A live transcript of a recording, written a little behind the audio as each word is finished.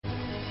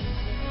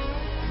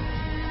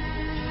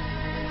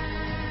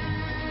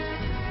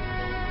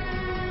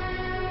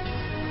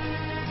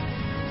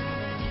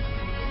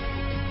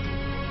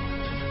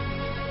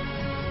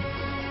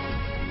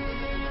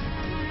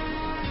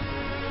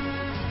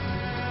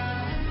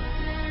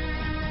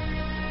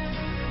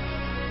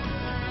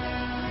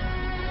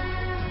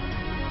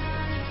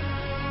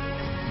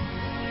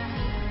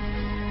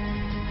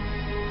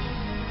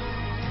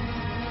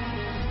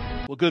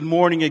Well, good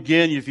morning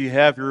again. If you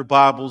have your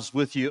Bibles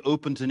with you,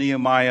 open to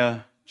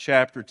Nehemiah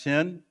chapter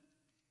 10.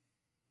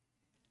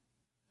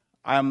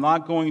 I am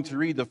not going to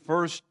read the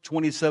first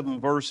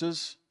 27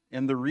 verses,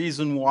 and the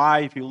reason why,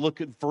 if you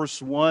look at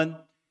verse 1,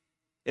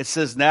 it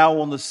says, "Now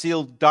on the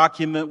sealed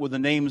document with the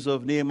names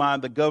of Nehemiah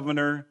the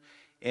governor,"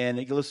 and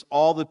it lists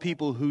all the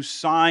people who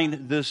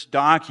signed this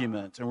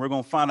document, and we're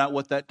going to find out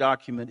what that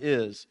document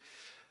is.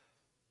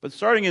 But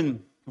starting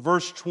in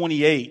verse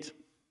 28,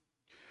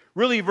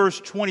 really, verse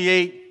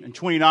 28 and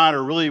 29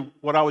 are really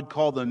what I would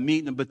call the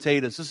meat and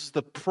potatoes. This is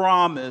the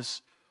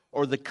promise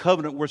or the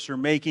covenant which they're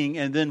making.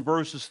 And then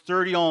verses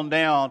 30 on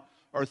down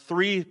are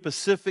three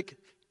specific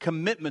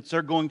commitments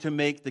they're going to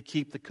make to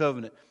keep the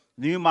covenant.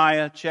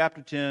 Nehemiah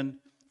chapter 10,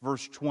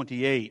 verse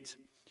 28.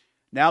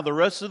 "Now the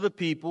rest of the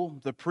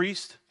people, the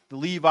priest, the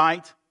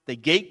Levite, the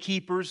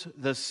gatekeepers,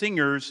 the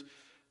singers,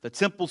 the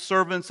temple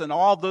servants, and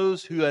all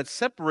those who had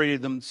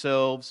separated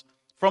themselves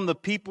from the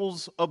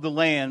peoples of the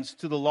lands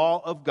to the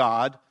law of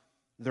God,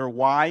 their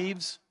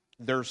wives,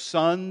 their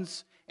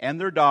sons, and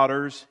their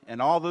daughters,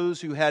 and all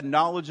those who had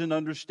knowledge and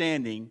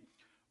understanding,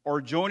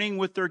 are joining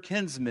with their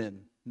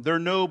kinsmen, their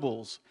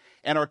nobles,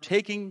 and are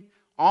taking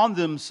on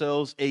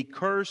themselves a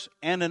curse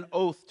and an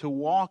oath to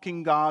walk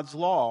in God's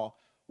law,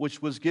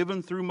 which was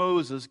given through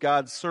Moses,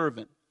 God's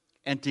servant,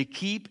 and to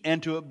keep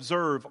and to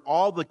observe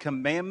all the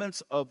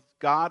commandments of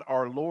God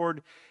our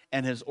Lord,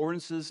 and His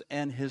ordinances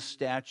and His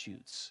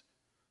statutes.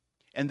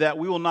 And that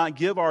we will not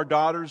give our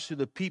daughters to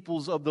the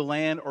peoples of the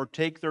land or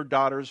take their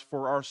daughters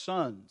for our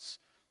sons.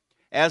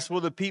 As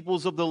for the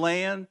peoples of the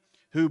land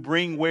who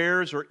bring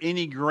wares or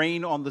any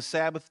grain on the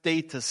Sabbath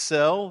day to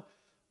sell,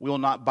 we will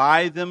not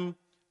buy them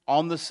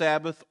on the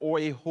Sabbath or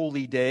a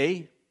holy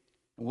day.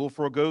 And we'll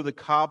forego the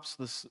crops,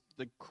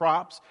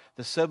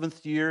 the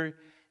seventh year,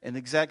 and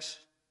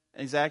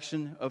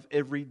exaction of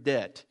every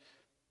debt.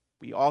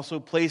 We also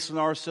place on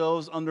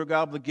ourselves under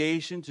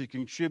obligation to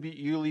contribute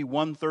yearly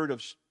one third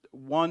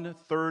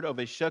of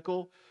a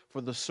shekel for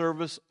the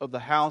service of the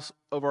house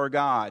of our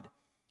God,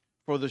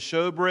 for the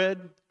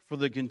showbread, for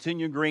the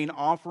continual grain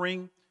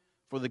offering,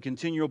 for the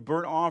continual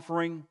burnt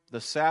offering,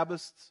 the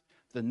Sabbaths,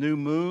 the new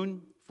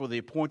moon, for the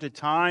appointed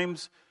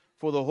times,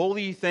 for the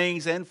holy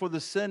things, and for the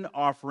sin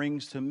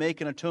offerings, to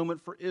make an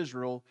atonement for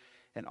Israel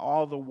and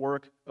all the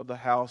work of the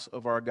house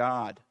of our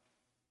God.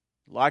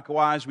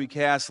 Likewise, we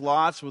cast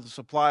lots for the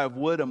supply of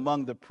wood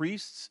among the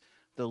priests,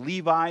 the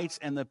Levites,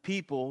 and the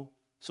people,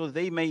 so that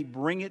they may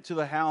bring it to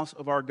the house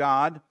of our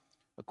God,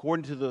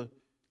 according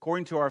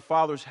to our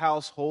fathers'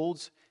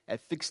 households,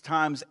 at fixed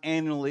times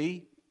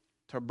annually,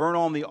 to burn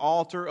on the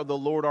altar of the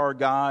Lord our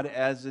God,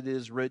 as it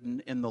is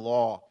written in the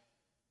law,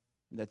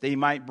 that they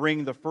might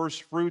bring the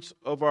first fruits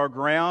of our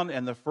ground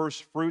and the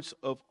first fruits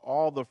of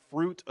all the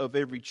fruit of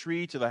every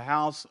tree to the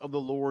house of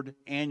the Lord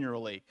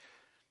annually,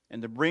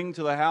 and to bring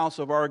to the house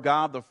of our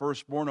God the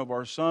firstborn of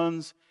our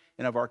sons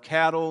and of our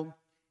cattle,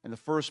 and the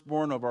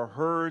firstborn of our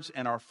herds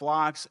and our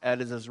flocks,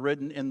 as it is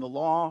written in the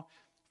law,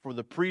 for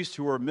the priests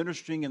who are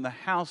ministering in the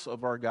house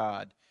of our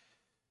God.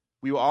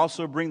 We will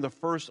also bring the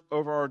first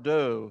of our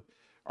dough,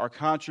 our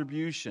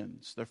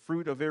contributions, the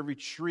fruit of every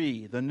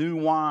tree, the new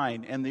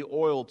wine, and the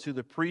oil to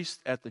the priests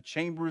at the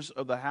chambers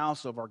of the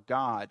house of our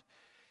God,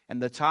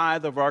 and the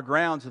tithe of our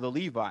ground to the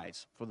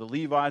Levites, for the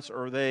Levites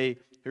are they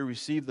who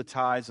receive the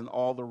tithes in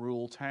all the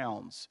rural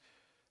towns.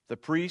 The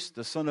priest,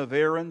 the son of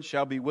Aaron,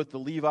 shall be with the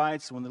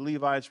Levites when the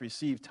Levites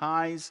receive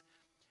tithes,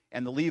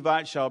 and the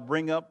Levites shall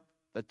bring up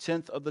the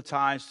tenth of the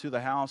tithes to the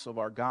house of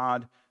our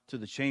God, to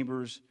the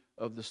chambers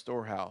of the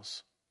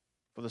storehouse.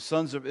 For the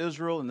sons of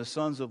Israel and the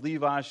sons of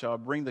Levi shall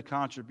bring the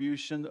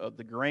contribution of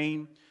the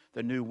grain,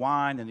 the new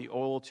wine, and the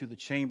oil to the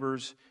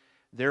chambers.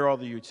 There are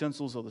the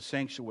utensils of the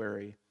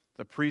sanctuary,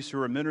 the priests who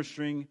are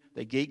ministering,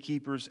 the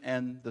gatekeepers,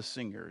 and the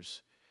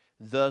singers.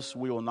 Thus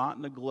we will not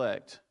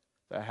neglect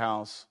the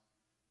house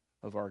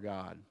of our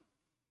God."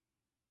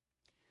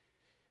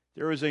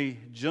 There is a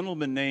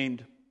gentleman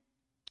named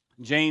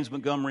James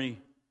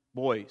Montgomery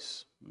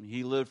Boyce.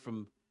 He lived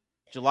from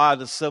July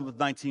the 7th,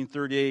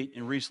 1938,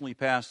 and recently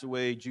passed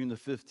away June the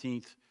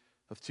 15th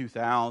of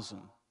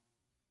 2000.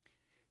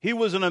 He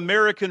was an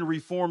American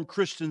Reformed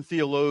Christian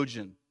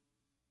theologian.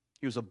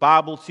 He was a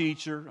Bible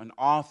teacher, an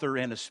author,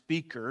 and a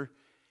speaker,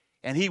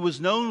 and he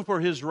was known for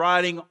his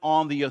writing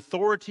on the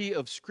authority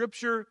of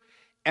Scripture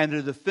and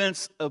the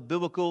defense of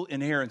biblical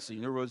inerrancy.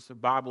 In other words, the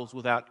Bible is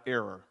without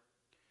error.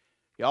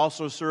 He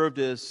also served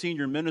as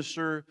senior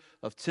minister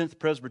of 10th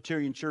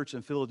Presbyterian Church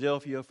in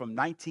Philadelphia from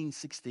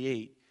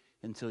 1968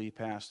 until he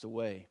passed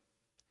away.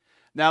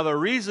 Now, the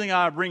reason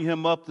I bring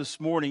him up this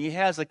morning, he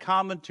has a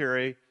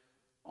commentary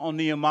on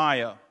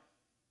Nehemiah,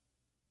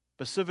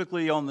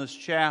 specifically on this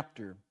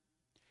chapter.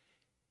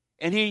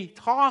 And he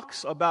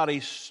talks about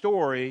a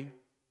story,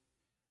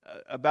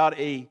 about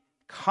a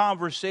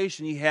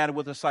conversation he had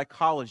with a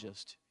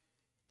psychologist.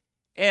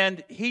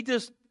 And he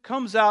just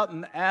comes out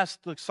and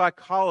asks the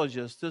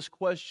psychologist this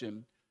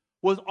question: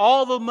 with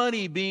all the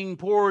money being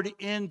poured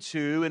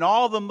into and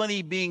all the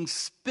money being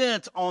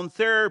spent on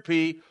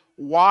therapy,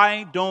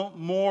 why don't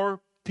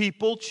more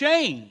people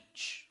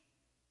change?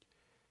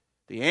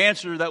 The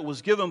answer that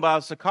was given by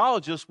a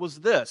psychologist was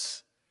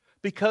this: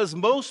 because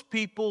most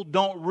people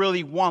don't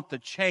really want the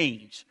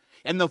change.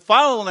 In the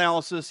final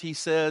analysis, he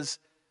says,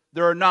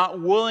 they're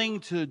not willing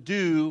to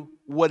do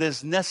what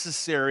is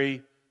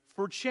necessary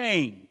for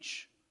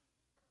change.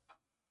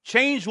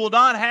 Change will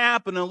not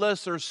happen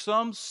unless there's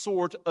some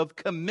sort of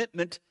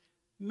commitment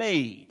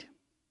made.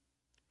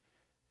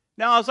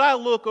 Now, as I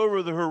look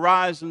over the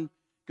horizon,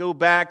 go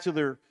back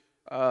to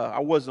I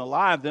wasn't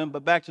alive then,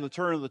 but back to the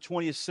turn of the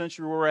 20th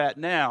century where we're at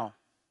now,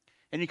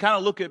 and you kind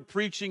of look at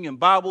preaching and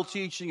Bible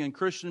teaching and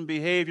Christian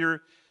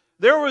behavior,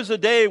 there was a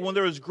day when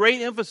there was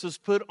great emphasis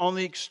put on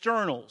the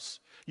externals,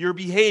 your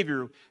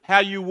behavior, how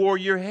you wore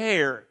your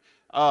hair,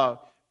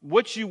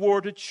 what you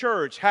wore to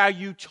church, how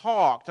you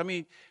talked,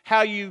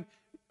 how you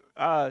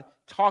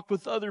talked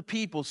with other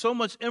people. So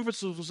much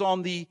emphasis was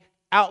on the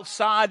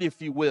outside,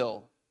 if you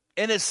will.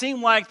 And it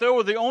seemed like they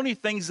were the only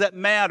things that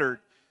mattered.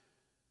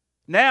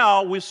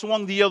 Now we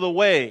swung the other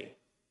way.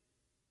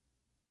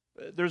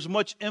 There's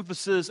much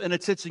emphasis and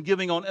attention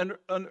giving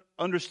on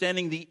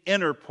understanding the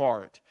inner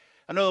part.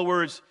 In other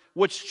words,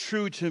 what's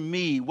true to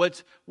me?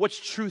 What's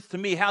truth to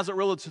me? How's it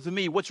relative to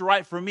me? What's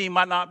right for me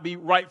might not be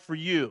right for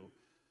you.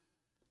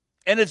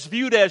 And it's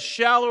viewed as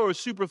shallow or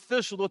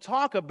superficial to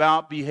talk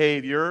about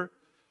behavior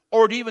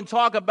or to even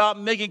talk about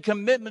making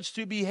commitments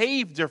to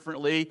behave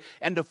differently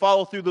and to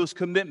follow through those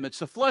commitments.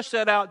 To flesh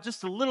that out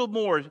just a little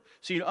more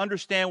so you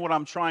understand what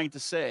I'm trying to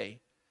say.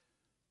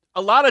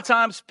 A lot of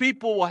times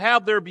people will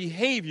have their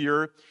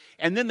behavior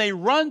and then they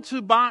run to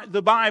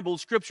the Bible,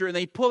 Scripture, and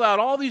they pull out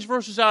all these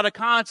verses out of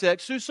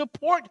context to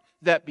support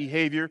that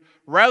behavior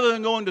rather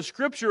than going to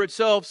Scripture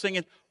itself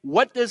saying,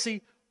 what does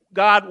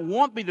God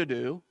want me to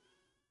do?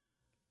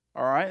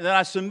 All right, and then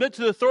I submit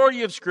to the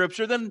authority of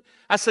Scripture. Then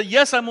I say,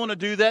 yes, I'm going to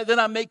do that. Then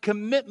I make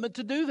commitment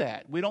to do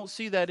that. We don't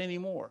see that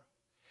anymore.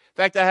 In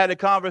fact, I had a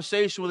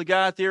conversation with a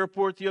guy at the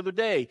airport the other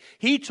day.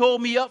 He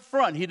told me up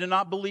front he did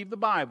not believe the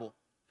Bible.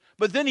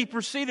 But then he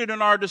proceeded in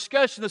our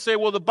discussion to say,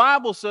 well, the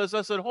Bible says.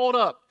 I said, hold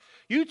up.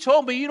 You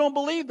told me you don't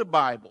believe the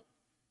Bible.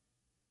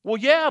 Well,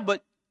 yeah,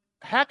 but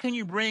how can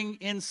you bring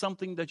in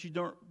something that you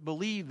don't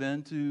believe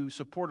in to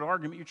support an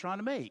argument you're trying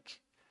to make?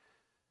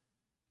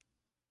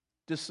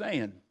 Just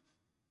saying.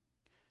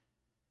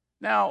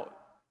 Now,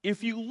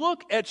 if you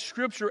look at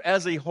Scripture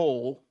as a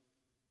whole,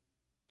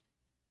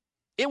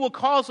 it will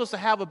cause us to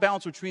have a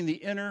balance between the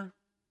inner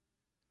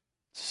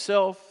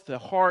self, the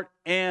heart,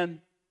 and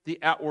the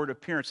outward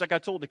appearance. Like I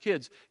told the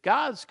kids,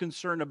 God's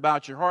concerned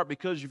about your heart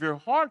because if your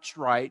heart's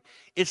right,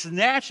 it's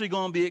naturally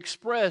going to be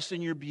expressed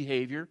in your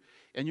behavior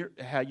and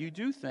how you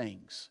do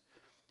things.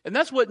 And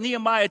that's what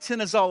Nehemiah 10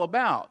 is all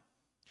about.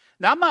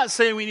 Now, I'm not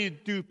saying we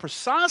need to do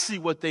precisely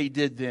what they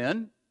did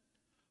then,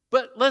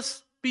 but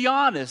let's be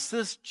honest.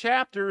 This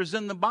chapter is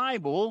in the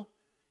Bible,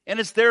 and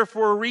it's there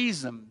for a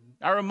reason.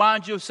 I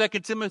remind you of 2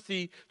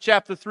 Timothy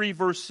chapter 3,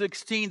 verse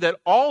 16, that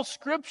all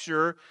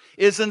Scripture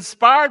is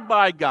inspired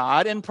by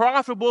God and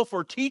profitable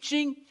for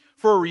teaching,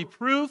 for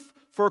reproof,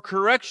 for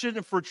correction,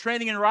 and for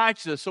training in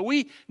righteousness. So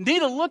we need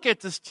to look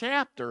at this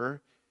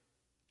chapter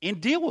and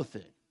deal with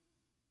it.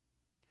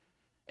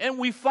 And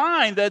we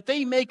find that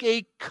they make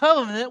a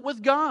covenant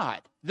with God.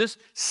 This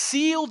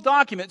sealed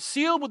document,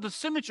 sealed with the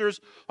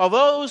signatures of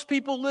those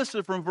people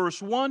listed from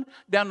verse 1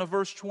 down to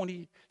verse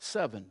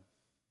 27.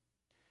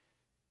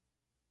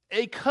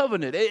 A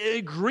covenant, an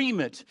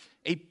agreement,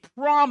 a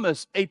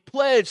promise, a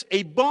pledge,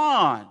 a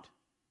bond.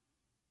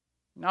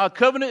 Now, a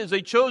covenant is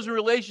a chosen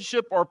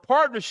relationship or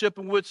partnership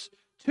in which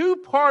two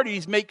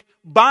parties make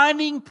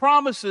binding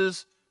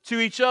promises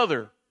to each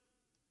other,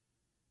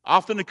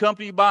 often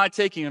accompanied by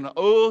taking an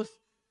oath,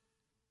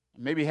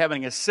 maybe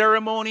having a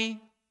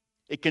ceremony.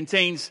 It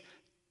contains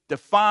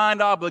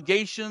defined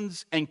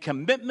obligations and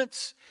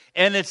commitments,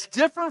 and it's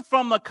different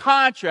from a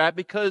contract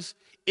because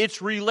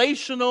it's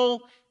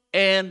relational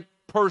and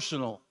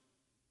personal.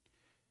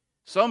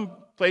 Some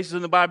places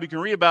in the Bible you can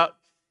read about,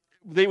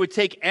 they would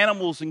take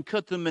animals and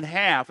cut them in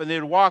half, and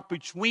they'd walk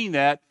between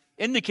that,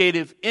 indicate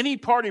if any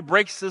party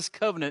breaks this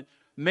covenant,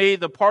 may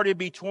the party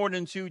be torn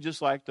in two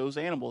just like those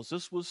animals.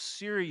 This was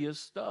serious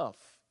stuff.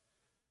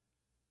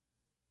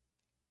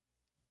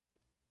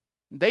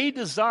 They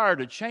desire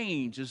to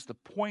change is the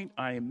point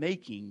I am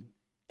making,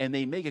 and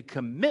they make a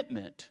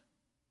commitment.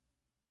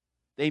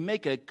 They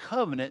make a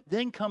covenant,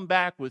 then come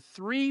back with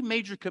three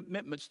major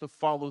commitments to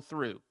follow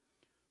through.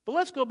 But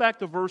let's go back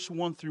to verse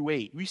 1 through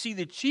 8. We see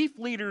the chief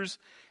leaders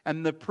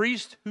and the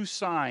priest who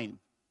sign.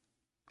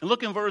 And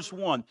look in verse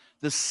 1,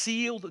 the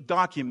sealed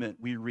document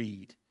we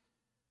read.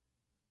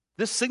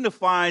 This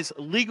signifies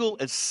legal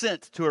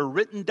assent to a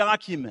written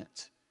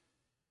document.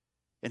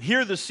 And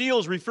here the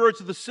seals refer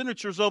to the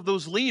signatures of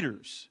those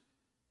leaders.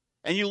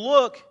 And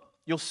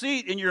you'll see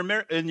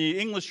it in the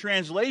English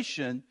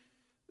translation,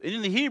 and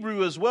in the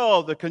Hebrew as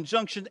well, the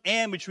conjunction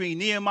and between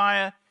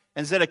Nehemiah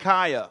and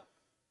Zedekiah.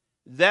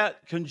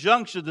 That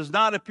conjunction does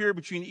not appear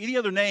between any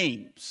other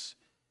names.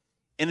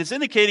 And it's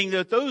indicating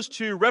that those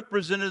two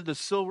represented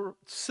the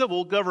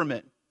civil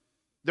government.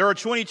 There are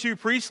 22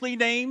 priestly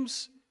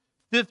names,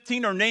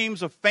 15 are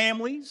names of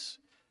families.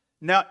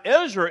 Now,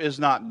 Ezra is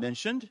not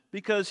mentioned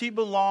because he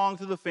belonged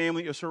to the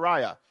family of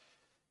Sariah.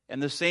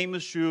 And the same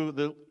is true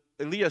of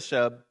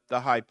Eliashib,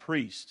 the high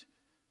priest.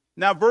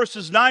 Now,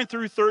 verses 9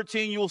 through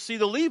 13, you'll see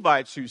the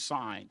Levites who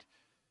signed.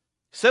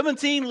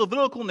 17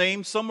 Levitical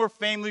names. Some are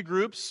family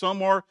groups.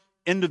 Some are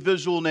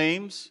individual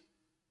names.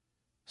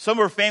 Some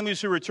are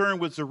families who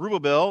returned with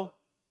Zerubbabel.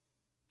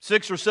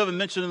 6 or 7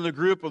 mentioned in the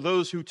group of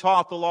those who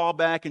taught the law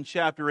back in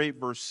chapter 8,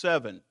 verse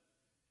 7.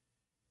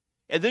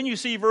 And then you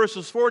see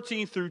verses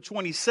 14 through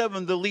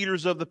 27, the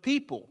leaders of the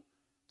people.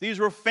 These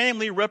were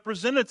family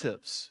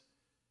representatives.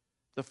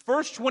 The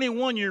first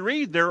 21 you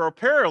read there are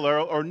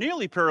parallel or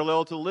nearly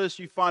parallel to the list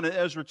you find in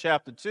Ezra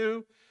chapter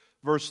 2,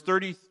 verse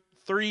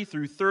 33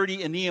 through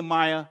 30, and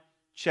Nehemiah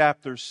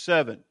chapter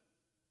 7.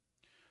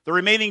 The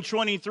remaining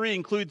 23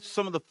 include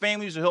some of the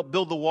families who helped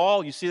build the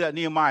wall. You see that in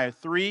Nehemiah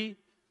 3.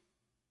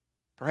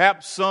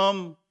 Perhaps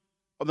some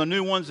of the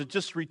new ones that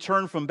just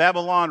returned from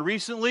Babylon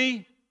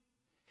recently.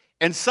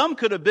 And some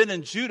could have been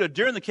in Judah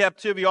during the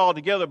captivity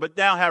altogether, but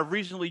now have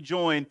recently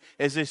joined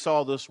as they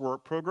saw this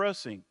work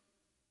progressing.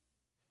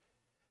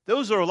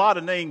 Those are a lot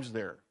of names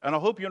there. And I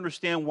hope you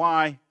understand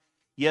why,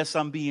 yes,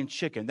 I'm being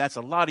chicken. That's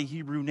a lot of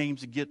Hebrew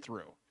names to get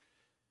through.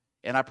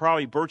 And I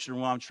probably butchered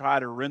them when I'm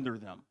trying to render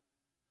them.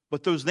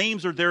 But those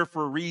names are there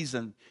for a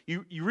reason.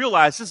 You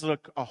realize this is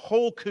a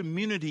whole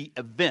community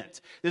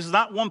event. This is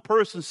not one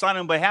person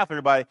signing on behalf of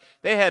everybody.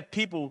 They had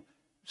people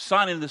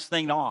signing this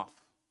thing off,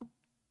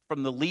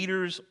 from the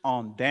leaders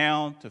on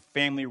down to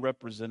family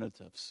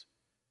representatives.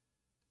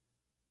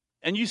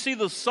 And you see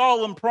the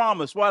solemn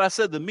promise, what I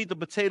said, the meat and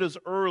potatoes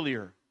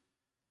earlier.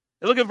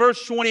 And look at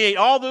verse 28.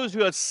 All those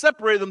who had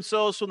separated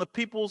themselves from the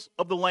peoples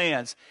of the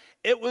lands.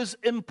 It was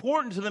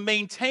important to them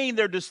maintain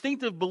their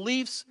distinctive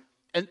beliefs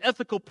and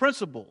ethical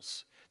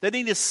principles. They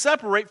need to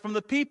separate from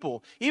the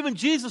people. Even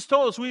Jesus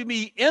told us we'd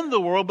be in the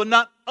world, but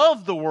not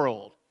of the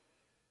world.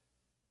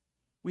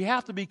 We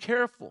have to be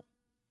careful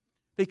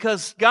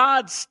because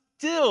God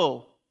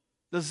still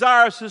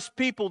desires his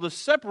people to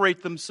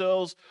separate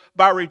themselves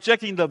by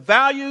rejecting the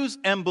values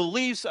and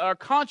beliefs that are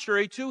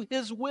contrary to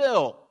his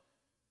will.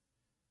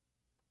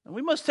 And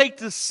we must take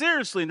this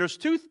seriously. And there's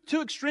two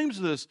extremes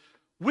of this.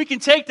 We can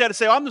take that and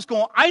say, I'm just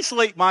going to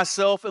isolate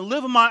myself and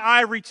live in my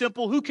ivory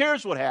temple. Who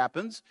cares what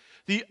happens?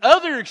 The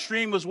other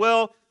extreme was,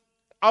 well,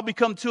 I'll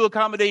become too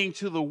accommodating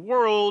to the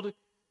world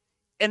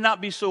and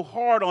not be so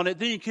hard on it.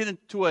 Then you get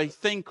into a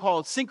thing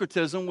called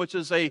syncretism, which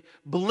is a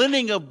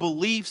blending of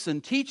beliefs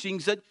and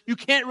teachings that you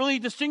can't really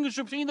distinguish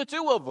between the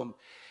two of them.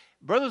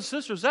 Brothers and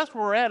sisters, that's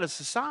where we're at as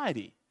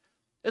society.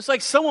 It's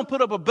like someone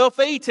put up a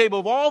buffet table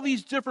of all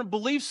these different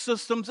belief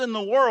systems in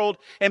the world,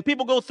 and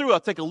people go through, I'll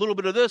take a little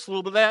bit of this, a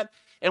little bit of that,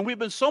 and we've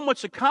been so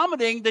much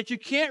accommodating that you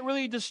can't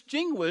really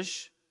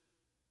distinguish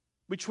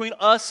between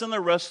us and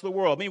the rest of the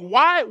world. I mean,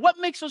 why? What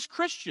makes us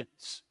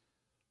Christians?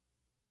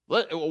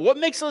 What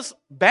makes us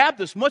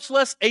Baptists, much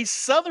less a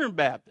Southern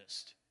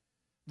Baptist?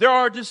 There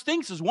are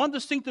distinctions. One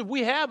distinctive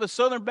we have as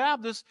Southern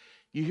Baptists,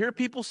 you hear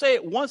people say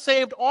it, once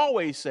saved,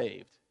 always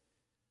saved.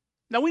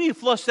 Now, we need to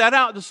flush that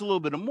out just a little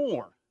bit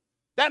more.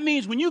 That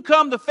means when you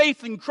come to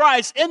faith in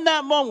Christ, in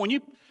that moment, when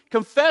you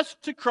confess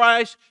to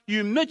Christ, you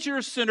admit you're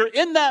a sinner,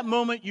 in that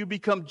moment you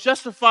become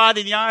justified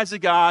in the eyes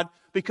of God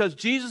because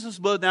Jesus'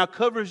 blood now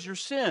covers your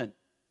sin.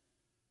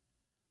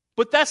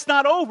 But that's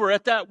not over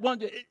at that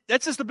one.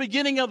 That's just the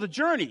beginning of the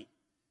journey.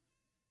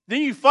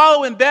 Then you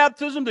follow in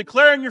baptism,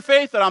 declaring your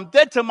faith that I'm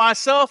dead to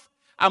myself.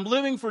 I'm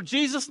living for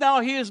Jesus now.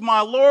 He is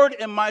my Lord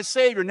and my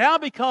Savior. Now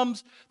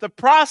becomes the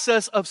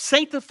process of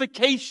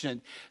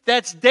sanctification.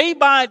 That's day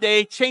by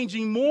day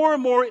changing more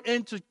and more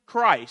into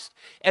Christ.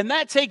 And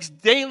that takes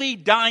daily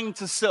dying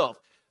to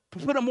self. To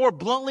put it more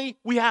bluntly,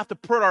 we have to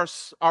put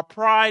our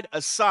pride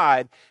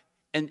aside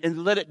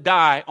and let it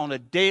die on a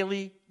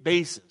daily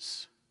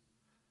basis.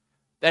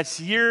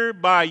 That's year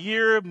by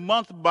year,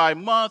 month by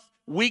month,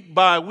 week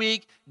by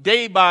week,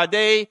 day by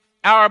day,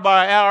 hour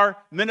by hour,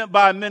 minute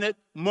by minute,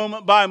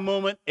 moment by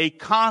moment, a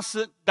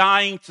constant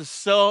dying to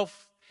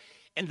self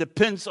and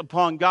depends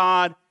upon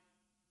God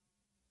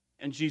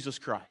and Jesus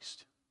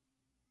Christ.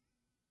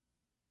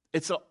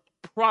 It's a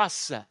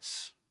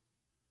process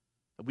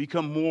to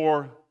become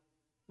more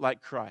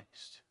like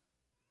Christ.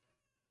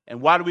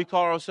 And why do we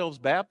call ourselves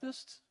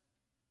Baptists?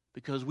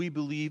 Because we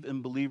believe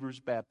in believers'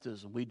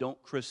 baptism. We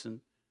don't christen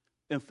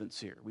infants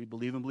here. We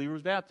believe in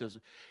believers'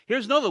 baptism.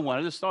 Here's another one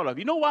I just thought of.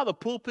 You know why the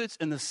pulpit's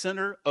in the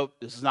center of,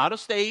 this is not a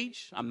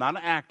stage. I'm not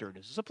an actor.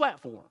 This is a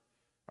platform.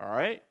 All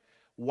right?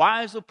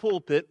 Why is the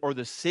pulpit, or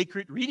the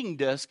sacred reading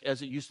desk,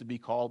 as it used to be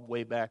called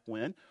way back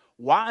when,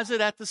 why is it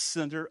at the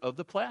center of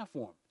the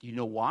platform? Do you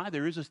know why?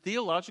 There is a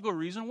theological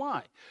reason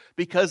why.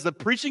 Because the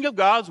preaching of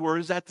God's word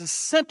is at the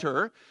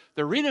center.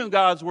 The reading of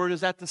God's word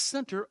is at the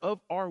center of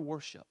our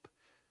worship.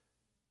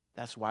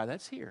 That's why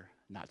that's here,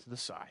 not to the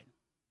side.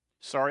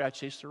 Sorry, I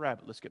chased a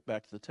rabbit. Let's get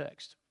back to the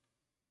text.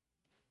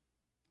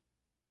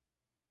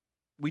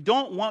 We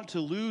don't want to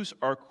lose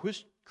our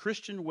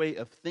Christian way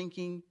of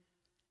thinking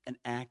and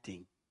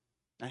acting.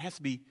 That has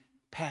to be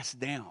passed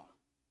down.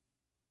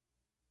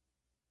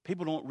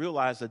 People don't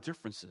realize the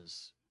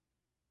differences.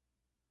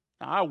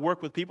 Now, I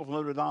work with people from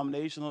other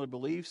denominations, other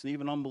beliefs, and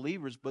even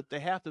unbelievers, but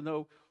they have to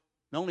know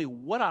not only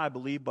what I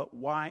believe, but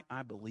why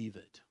I believe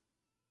it.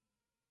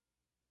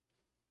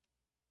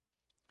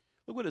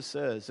 Look what it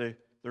says.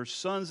 Their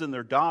sons and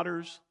their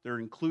daughters, they're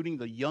including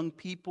the young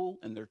people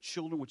and their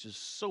children, which is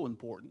so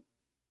important.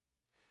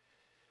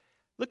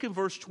 Look in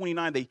verse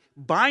 29. They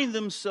bind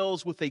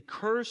themselves with a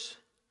curse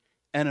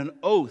and an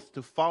oath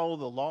to follow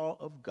the law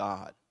of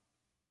God.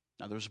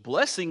 Now, there's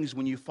blessings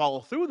when you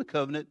follow through the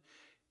covenant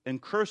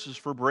and curses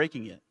for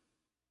breaking it.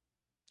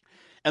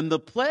 And the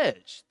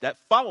pledge that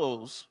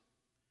follows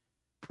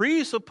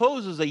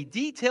presupposes a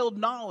detailed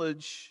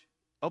knowledge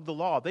of the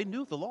law. They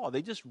knew the law.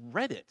 They just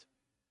read it.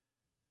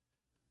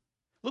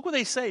 Look what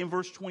they say in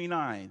verse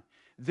 29.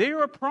 They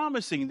are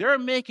promising, they're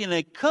making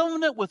a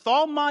covenant with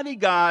Almighty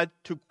God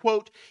to,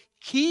 quote,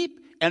 keep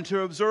and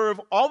to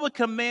observe all the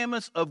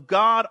commandments of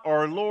God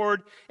our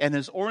Lord and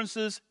His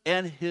ordinances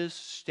and His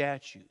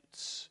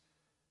statutes.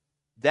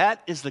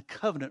 That is the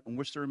covenant in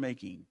which they're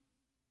making.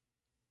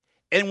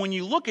 And when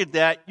you look at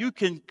that, you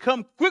can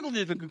come quickly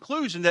to the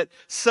conclusion that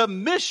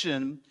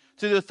submission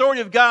to the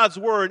authority of God's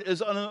word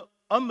is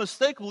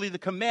unmistakably the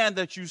command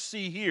that you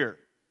see here.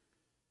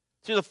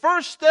 See, the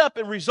first step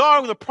in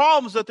resolving the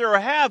problems that they were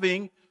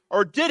having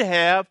or did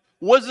have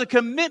was a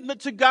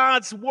commitment to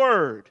God's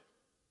word.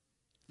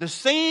 The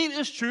same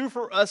is true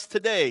for us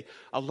today.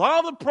 A lot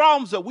of the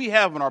problems that we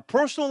have in our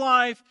personal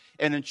life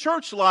and in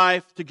church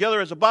life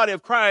together as a body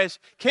of Christ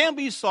can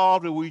be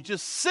solved if we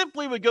just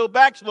simply would go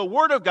back to the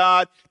Word of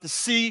God to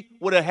see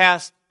what it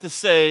has to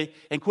say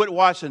and quit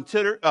watching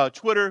Twitter,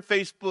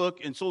 Facebook,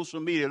 and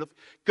social media.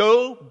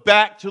 Go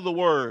back to the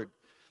Word.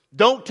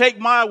 Don't take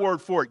my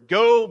word for it.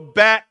 Go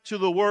back to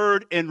the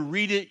Word and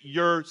read it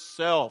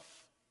yourself.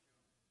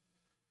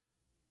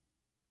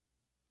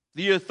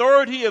 The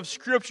authority of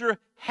Scripture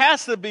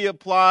has to be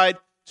applied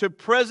to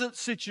present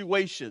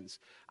situations.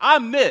 I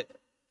admit,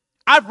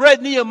 I've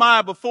read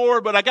Nehemiah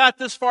before, but I got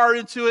this far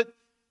into it.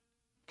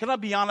 Can I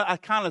be honest? I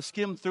kind of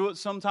skimmed through it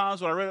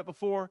sometimes when I read it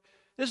before.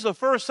 This is the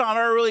first time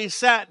I really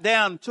sat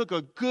down and took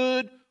a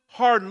good,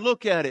 hard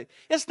look at it.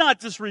 It's not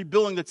just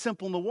rebuilding the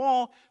temple and the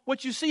wall.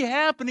 What you see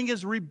happening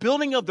is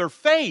rebuilding of their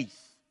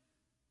faith.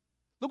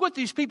 Look what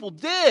these people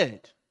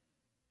did.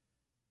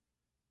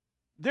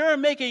 They're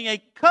making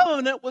a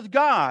covenant with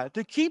God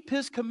to keep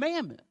His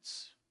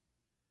commandments.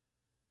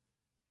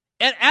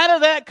 And out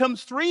of that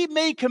comes three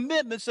main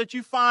commitments that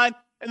you find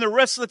in the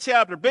rest of the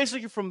chapter,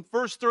 basically from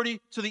verse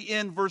 30 to the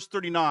end, verse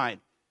 39.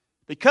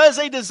 Because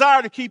they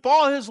desire to keep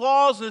all His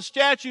laws and His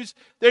statutes,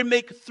 they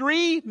make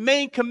three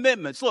main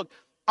commitments. Look,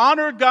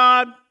 honor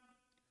God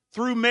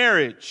through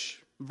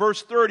marriage.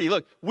 Verse 30,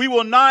 look, we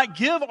will not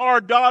give our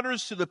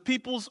daughters to the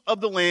peoples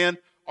of the land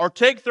or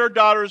take their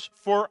daughters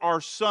for our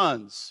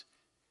sons.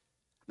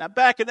 Now,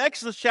 back in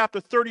Exodus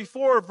chapter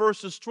 34,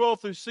 verses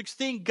 12 through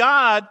 16,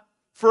 God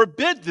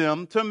forbid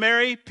them to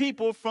marry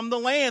people from the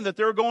land that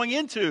they're going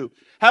into.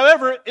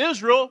 However,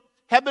 Israel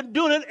had been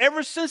doing it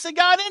ever since they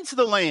got into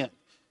the land.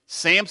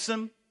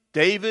 Samson,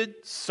 David,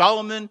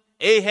 Solomon,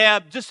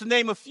 Ahab, just to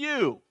name a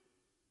few.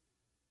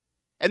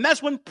 And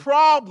that's when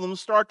problems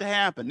start to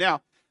happen.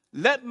 Now,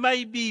 let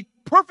me be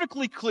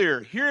perfectly clear.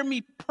 Hear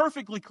me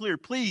perfectly clear,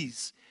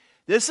 please.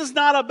 This is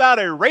not about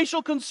a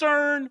racial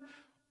concern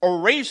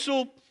or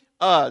racial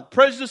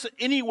prejudice in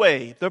any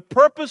way. The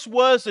purpose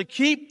was to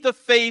keep the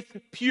faith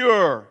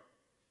pure.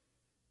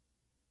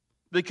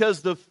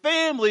 Because the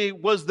family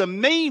was the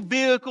main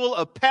vehicle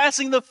of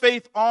passing the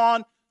faith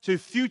on to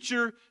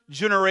future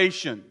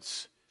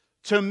generations.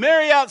 To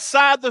marry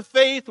outside the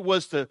faith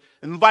was to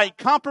invite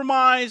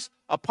compromise,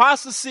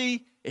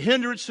 apostasy, a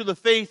hindrance to the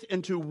faith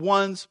into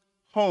one's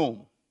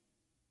home.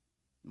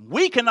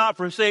 We cannot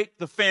forsake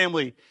the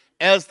family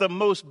as the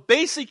most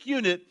basic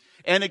unit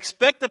and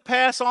expect to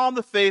pass on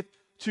the faith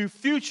to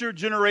future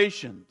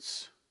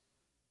generations.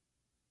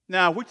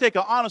 Now, if we take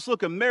an honest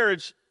look at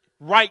marriage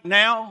right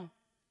now,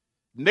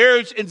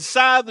 marriage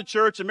inside the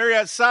church and marriage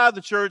outside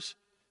the church,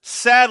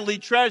 sadly,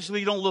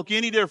 tragically, don't look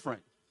any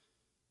different.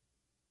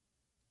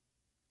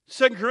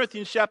 2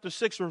 Corinthians chapter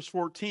 6, verse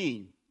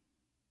 14.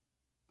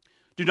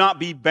 Do not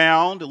be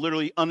bound,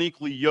 literally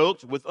unequally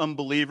yoked with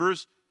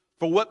unbelievers.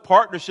 For what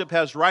partnership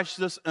has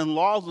righteousness and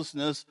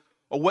lawlessness,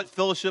 or what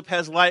fellowship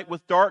has light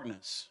with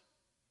darkness?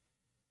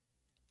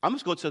 I'm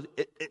just going to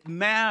say it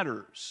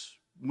matters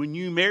when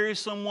you marry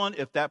someone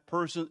if that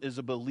person is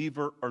a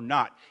believer or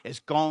not. It's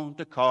going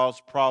to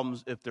cause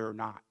problems if they're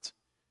not.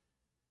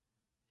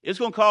 It's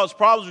going to cause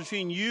problems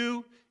between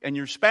you and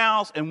your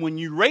spouse. And when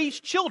you raise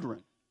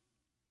children,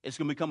 it's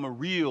going to become a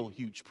real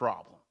huge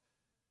problem.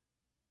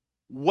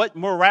 What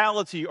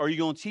morality are you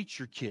going to teach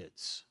your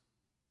kids?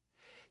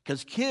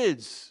 Because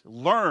kids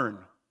learn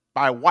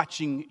by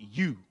watching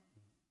you.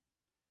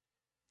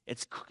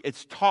 It's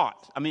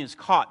taught. It's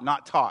caught,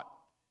 not taught.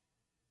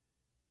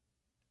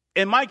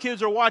 And my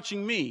kids are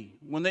watching me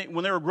when they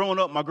were growing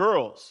up, my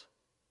girls.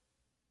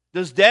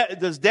 Does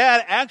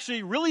dad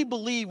actually really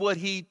believe what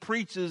he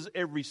preaches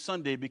every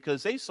Sunday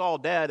because they saw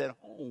dad at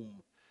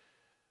home?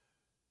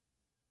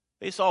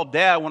 They saw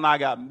Dad when I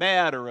got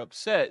mad or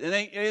upset. And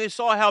they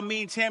saw how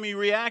me and Tammy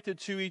reacted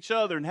to each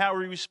other and how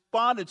we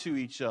responded to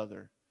each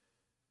other.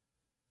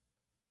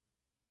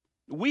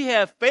 We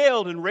have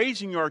failed in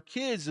raising our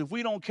kids if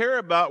we don't care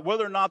about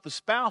whether or not the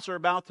spouse we're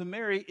about to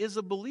marry is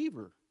a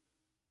believer.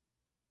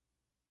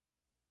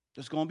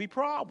 There's going to be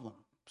problems.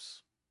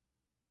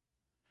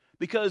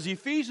 Because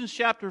Ephesians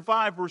chapter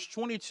 5, verse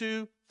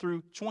 22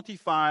 through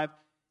 25,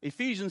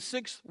 Ephesians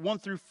 6, 1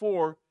 through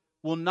 4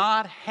 will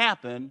not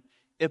happen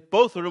if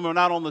both of them are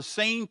not on the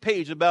same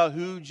page about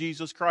who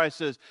Jesus Christ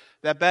is.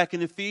 That back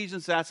in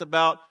Ephesians, that's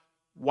about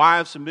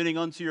wives submitting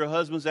unto your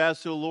husbands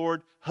as to the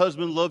Lord.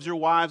 Husband loves your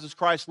wives as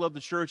Christ loved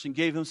the church and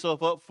gave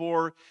himself up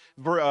for.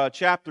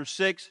 Chapter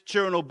 6,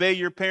 children obey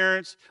your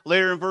parents.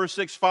 Later in verse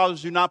 6,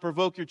 fathers do not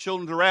provoke your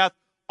children to wrath.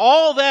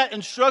 All that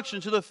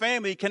instruction to the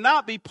family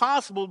cannot be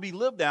possible to be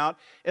lived out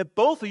if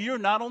both of you are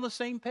not on the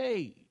same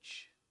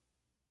page.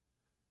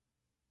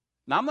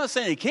 Now, I'm not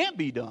saying it can't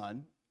be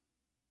done,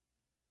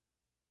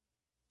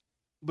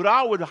 but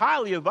I would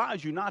highly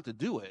advise you not to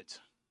do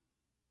it.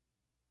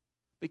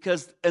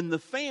 Because in the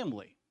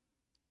family,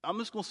 I'm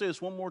just going to say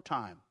this one more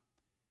time.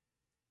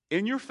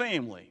 In your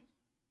family,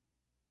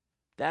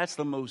 that's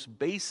the most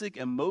basic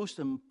and most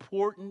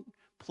important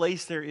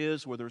place there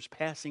is where there's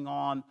passing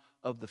on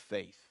of the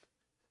faith.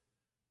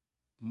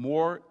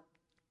 More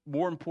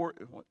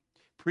important,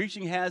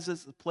 preaching has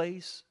its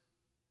place,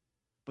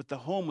 but the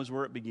home is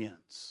where it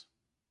begins.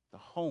 The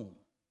home.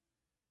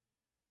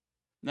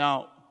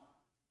 Now,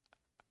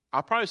 I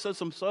probably said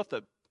some stuff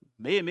that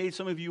may have made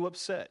some of you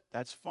upset.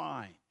 That's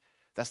fine.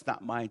 That's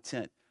not my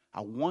intent.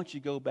 I want you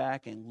to go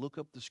back and look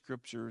up the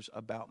scriptures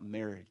about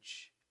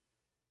marriage,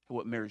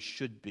 what marriage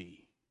should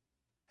be,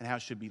 and how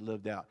it should be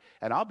lived out.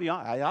 And I'll be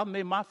honest, I've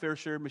made my fair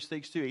share of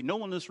mistakes too. Ain't no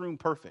one in this room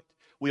perfect.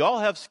 We all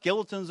have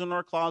skeletons in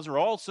our closet. We're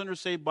all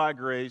sinners saved by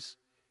grace.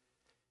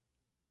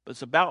 But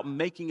it's about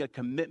making a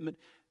commitment.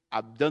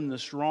 I've done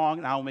this wrong,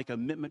 and I'll make a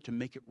commitment to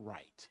make it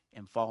right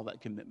and follow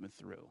that commitment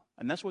through.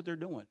 And that's what they're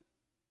doing.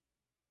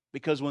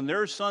 Because when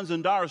their sons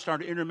and daughters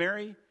start to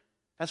intermarry,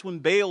 that's when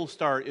Baal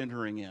started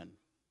entering in.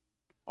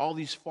 All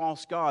these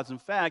false gods. In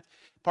fact,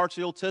 parts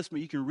of the Old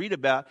Testament you can read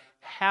about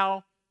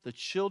how the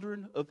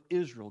children of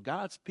Israel,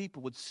 God's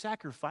people, would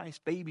sacrifice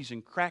babies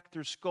and crack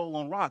their skull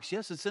on rocks.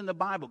 Yes, it's in the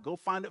Bible. Go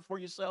find it for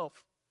yourself.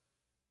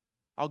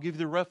 I'll give you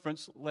the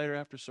reference later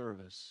after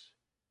service.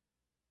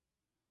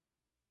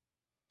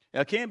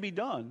 Now, it can be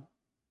done.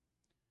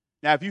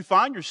 Now, if you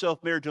find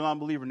yourself married to an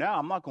unbeliever now,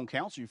 I'm not going to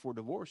counsel you for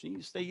divorce. You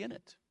need to stay in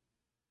it.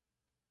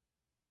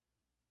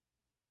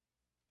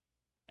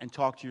 And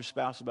talk to your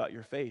spouse about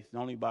your faith,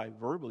 not only by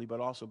verbally, but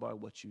also by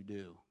what you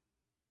do.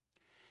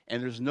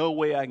 And there's no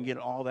way I can get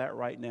all that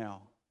right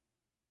now.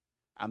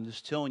 I'm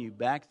just telling you,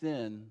 back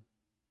then,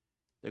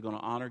 they're going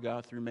to honor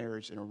God through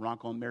marriage and are not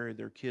going to marry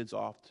their kids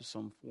off to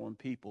some foreign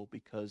people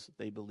because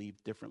they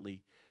believed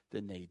differently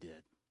than they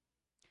did.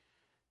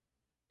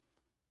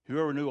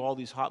 Whoever knew all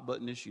these hot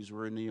button issues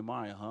were in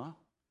Nehemiah, huh?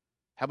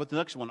 How about the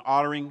next one?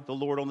 Honoring the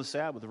Lord on the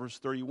Sabbath. Verse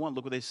 31,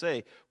 look what they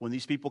say. When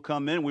these people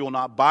come in, we will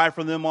not buy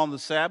from them on the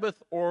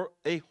Sabbath or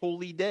a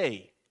holy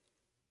day.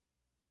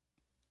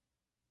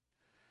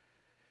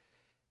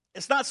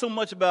 It's not so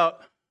much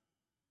about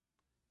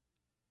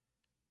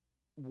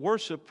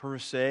worship per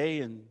se,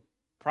 and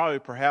probably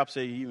perhaps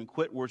they even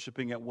quit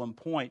worshiping at one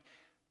point.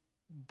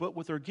 But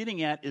what they're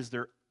getting at is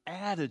their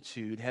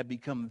attitude had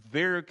become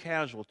very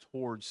casual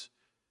towards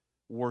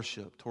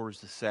worship, towards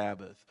the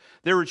Sabbath.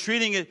 They were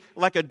treating it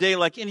like a day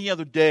like any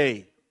other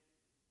day.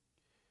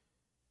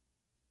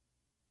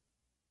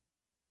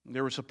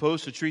 They were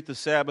supposed to treat the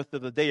Sabbath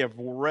as a day of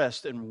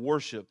rest and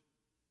worship.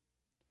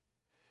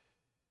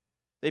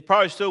 They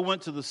probably still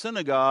went to the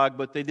synagogue,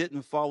 but they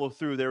didn't follow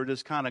through. They were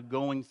just kind of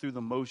going through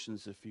the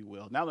motions, if you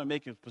will. Now they're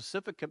making a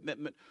specific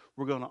commitment.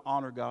 We're going to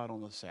honor God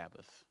on the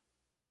Sabbath.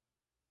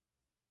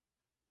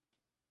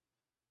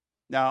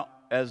 Now,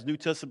 as New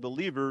Testament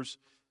believers,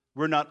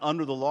 we're not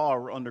under the law,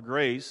 we're under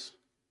grace.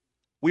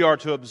 We are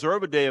to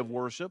observe a day of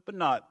worship, but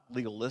not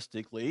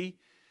legalistically,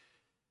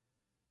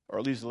 or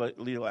at least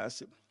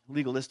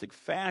legalistic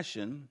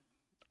fashion.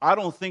 I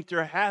don't think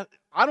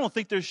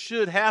there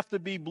should have to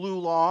be blue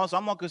laws.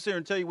 I'm not going to sit here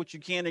and tell you what you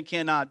can and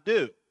cannot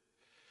do.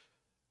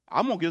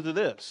 I'm going to get to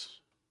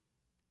this.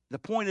 The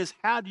point is,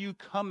 how do you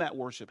come at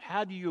worship?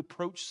 How do you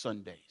approach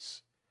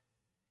Sundays?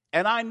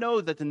 And I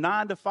know that the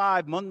 9 to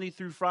 5, Monday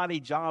through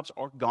Friday jobs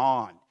are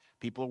gone.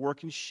 People are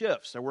working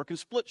shifts. They're working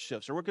split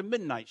shifts. They're working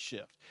midnight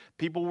shift.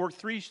 People work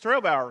 3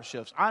 12-hour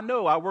shifts. I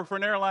know. I work for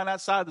an airline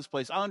outside this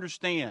place. I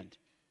understand.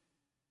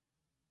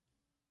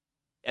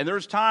 And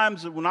there's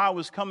times when I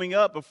was coming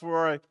up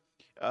before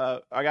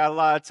I got a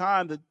lot of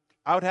time that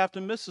I would have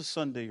to miss a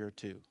Sunday or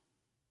two.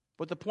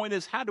 But the point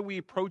is, how do we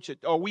approach it?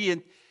 Are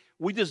we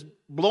just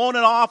blowing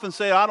it off and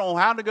say, I don't know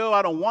how to go,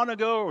 I don't want to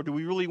go, or do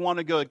we really want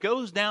to go? It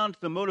goes down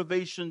to the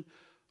motivation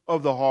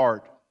of the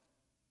heart.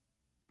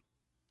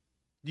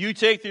 Do you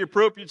take the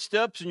appropriate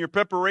steps in your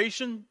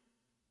preparation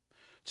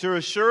to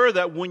assure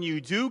that when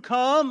you do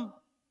come,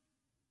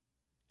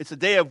 It's a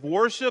day of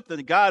worship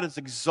that God is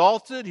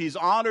exalted. He's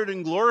honored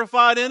and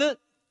glorified in it.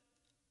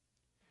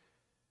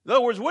 In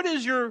other words, what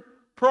is your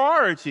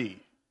priority?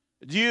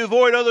 Do you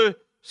avoid other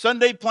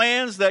Sunday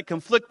plans that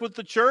conflict with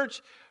the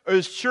church? Or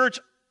is church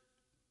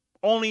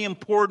only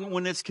important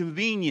when it's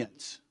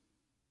convenient?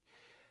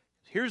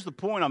 Here's the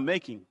point I'm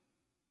making.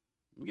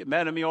 You get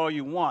mad at me all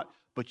you want,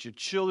 but your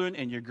children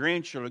and your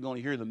grandchildren are going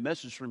to hear the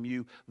message from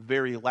you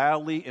very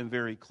loudly and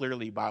very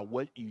clearly by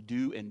what you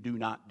do and do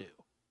not do.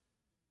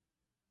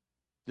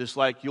 Just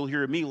like you'll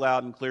hear me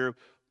loud and clear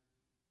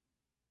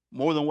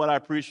more than what I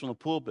preach from the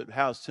pulpit.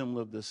 How's Tim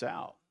lived this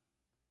out?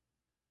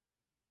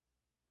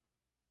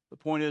 The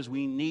point is,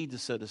 we need to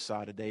set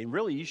aside a day. And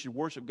really, you should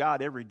worship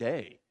God every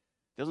day.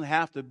 It doesn't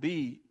have to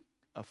be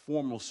a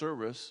formal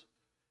service.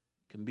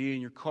 It can be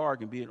in your car, it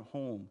can be at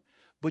home.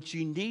 But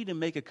you need to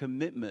make a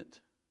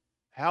commitment,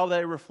 how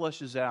that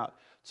reflects out,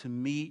 to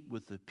meet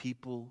with the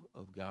people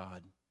of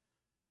God.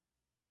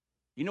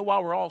 You know why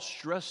we're all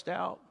stressed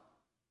out,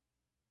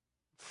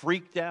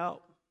 freaked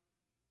out?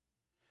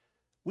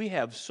 We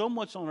have so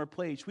much on our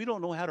plates, we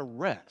don't know how to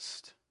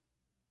rest.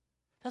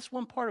 That's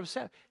one part of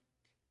Sabbath.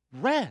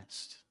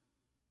 Rest.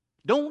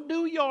 Don't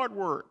do yard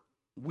work.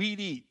 Weed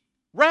eat.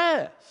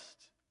 Rest.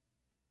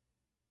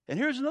 And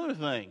here's another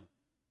thing.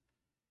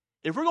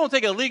 If we're going to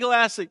take a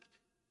legalistic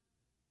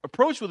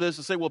approach with this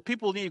and say, well,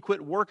 people need to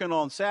quit working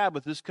on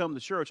Sabbath, just come to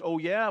church. Oh,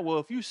 yeah? Well,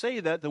 if you say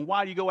that, then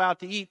why do you go out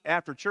to eat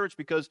after church?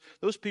 Because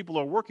those people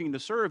are working to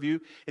serve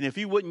you, and if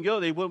you wouldn't go,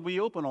 they wouldn't be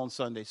open on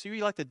Sunday. See,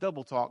 we like to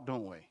double talk,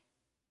 don't we?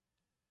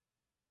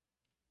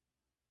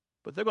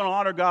 But they're going to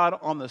honor God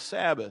on the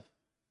Sabbath.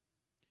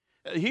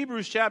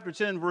 Hebrews chapter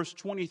 10, verse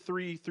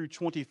 23 through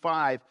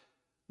 25.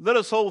 Let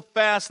us hold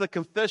fast the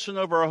confession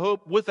of our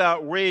hope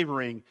without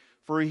wavering,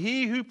 for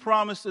he who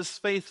promised is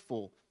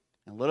faithful.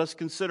 And let us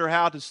consider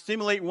how to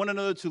stimulate one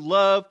another to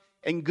love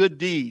and good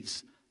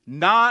deeds,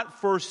 not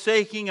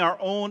forsaking our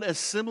own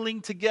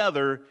assembling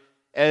together,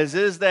 as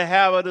is the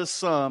habit of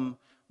some,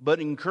 but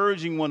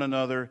encouraging one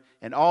another,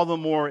 and all the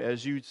more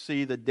as you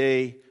see the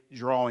day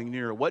drawing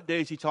near. What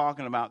day is he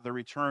talking about? The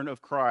return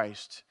of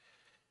Christ.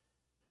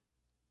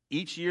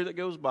 Each year that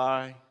goes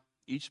by,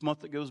 each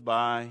month that goes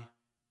by,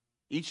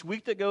 each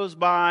week that goes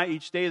by,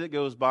 each day that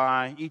goes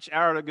by, each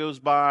hour that goes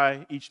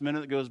by, each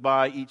minute that goes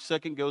by, each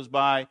second goes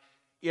by,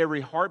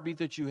 every heartbeat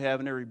that you have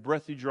and every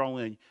breath you draw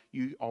in,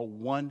 you are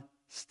one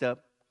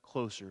step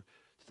closer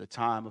to the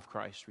time of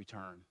Christ's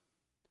return.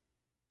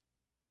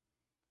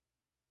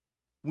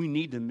 We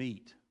need to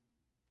meet,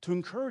 to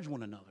encourage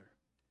one another.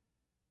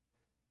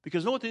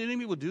 Because you know what the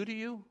enemy will do to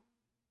you?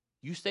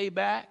 You stay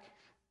back,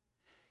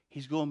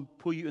 he's going to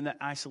pull you in that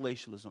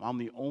isolationism. I'm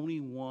the only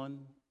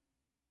one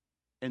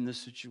in this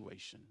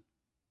situation.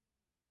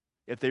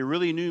 If they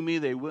really knew me,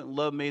 they wouldn't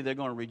love me. They're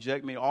going to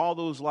reject me. All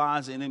those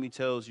lies the enemy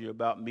tells you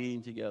about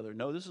meeting together.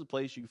 No, this is a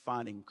place you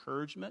find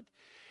encouragement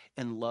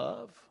and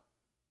love.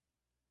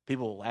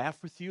 People will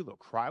laugh with you. They'll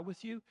cry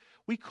with you.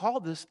 We call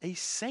this a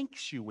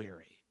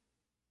sanctuary.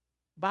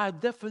 By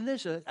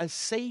definition, a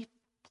safe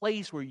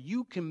place where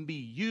you can be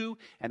you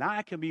and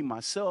I can be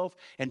myself.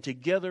 And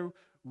together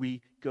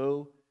we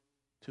go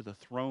to the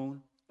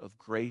throne of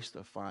grace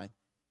to find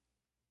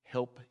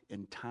help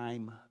in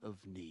time of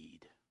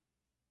need.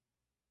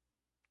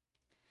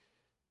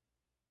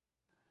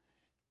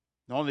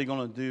 Not only are they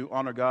going to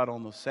honor God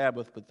on the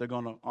Sabbath, but they're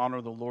going to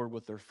honor the Lord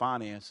with their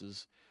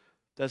finances.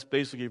 That's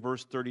basically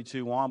verse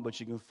 32 on, but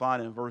you can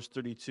find it in verse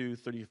 32,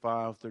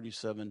 35,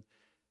 37,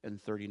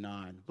 and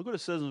 39. Look what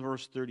it says in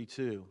verse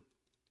 32.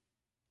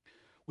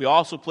 We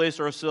also place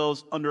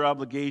ourselves under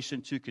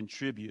obligation to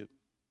contribute.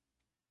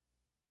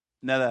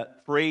 Now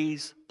that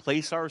phrase,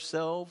 place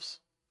ourselves,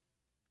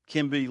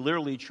 can be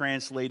literally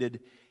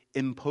translated,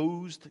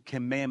 imposed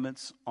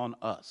commandments on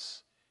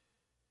us.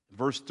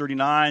 Verse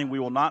 39, we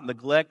will not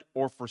neglect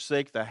or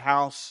forsake the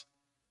house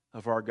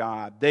of our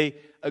God. They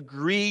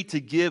agree to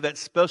give at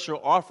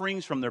special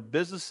offerings from their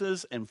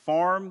businesses and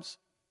farms,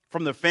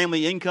 from their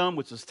family income,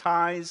 which is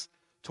tithes,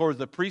 towards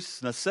the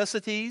priest's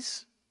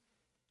necessities.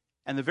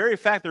 And the very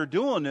fact they're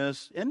doing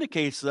this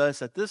indicates to us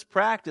that this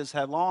practice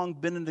had long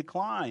been in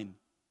decline.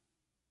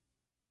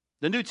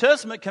 The New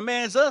Testament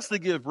commands us to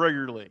give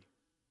regularly,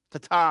 to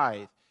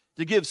tithe,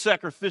 to give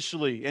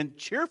sacrificially and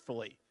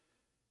cheerfully.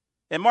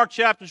 In Mark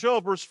chapter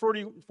 12, verse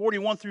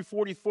 41 through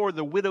 44,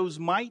 the widow's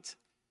mite,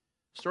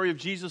 story of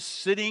Jesus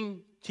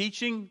sitting,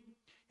 teaching,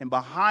 and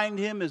behind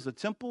him is the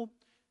temple.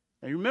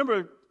 Now you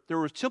remember, there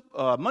were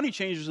money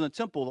changers in the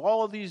temple.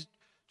 All of these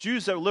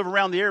Jews that live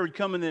around the area would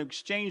come and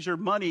exchange their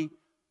money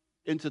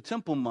into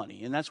temple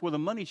money, and that's where the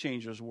money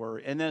changers were.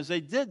 And as they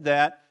did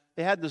that,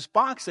 they had this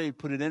box they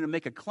put it in and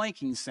make a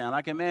clanking sound.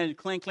 I can imagine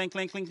clink, clink,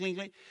 clink, clink, clink,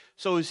 clink.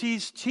 So as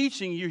he's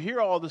teaching, you hear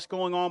all this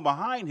going on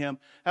behind him,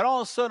 and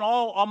all of a sudden,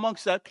 all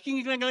amongst that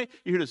clink, clink, clink,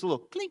 you hear this little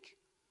clink.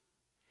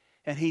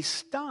 And he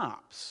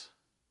stops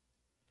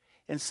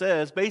and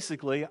says,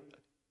 basically,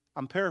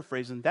 I'm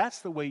paraphrasing, that's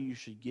the way you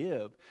should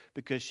give,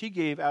 because she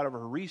gave out of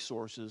her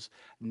resources,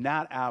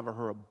 not out of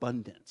her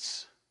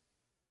abundance.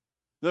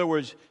 In other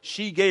words,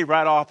 she gave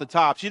right off the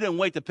top. She didn't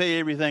wait to pay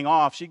everything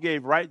off. She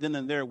gave right then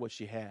and there what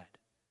she had.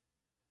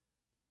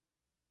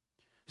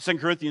 2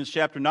 Corinthians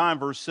chapter 9,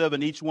 verse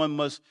 7, each one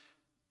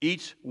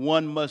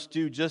must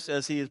do just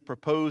as he has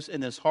proposed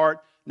in his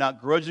heart,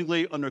 not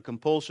grudgingly under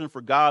compulsion,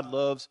 for God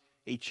loves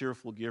a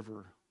cheerful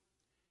giver.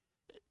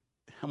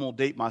 I'm going to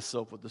date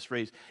myself with this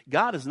phrase.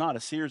 God is not a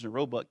Sears and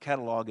Roebuck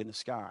catalog in the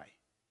sky.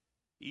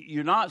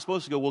 You're not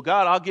supposed to go, well,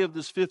 God, I'll give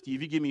this 50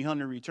 if you give me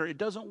 100 in return. It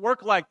doesn't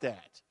work like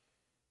that.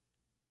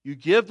 You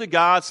give to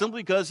God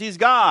simply because he's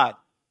God.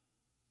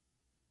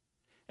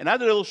 And I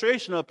did an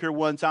illustration up here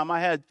one time. I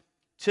had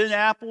 10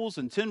 apples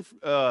and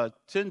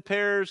 10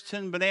 pears,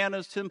 10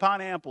 bananas, 10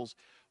 pineapples.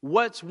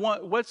 What's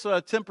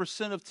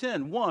 10% of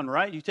 10? 1,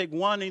 right? You take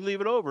 1 and you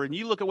leave it over. And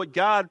you look at what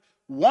God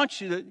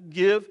wants you to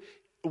give,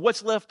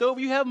 what's left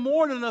over, you have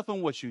more than enough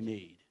on what you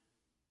need.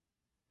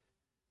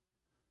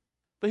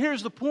 But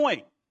here's the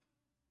point.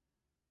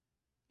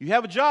 You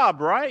have a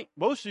job, right?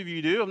 Most of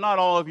you do, if not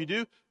all of you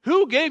do.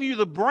 Who gave you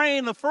the brain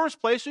in the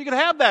first place so you could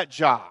have that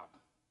job?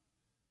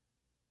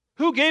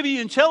 Who gave you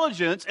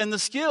intelligence and the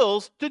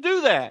skills to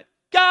do that?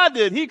 God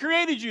did. He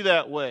created you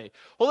that way.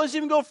 Well, let's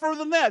even go further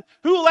than that.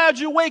 Who allowed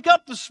you to wake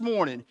up this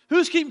morning?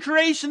 Who's keeping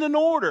creation in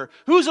order?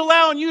 Who's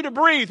allowing you to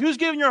breathe? Who's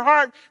giving your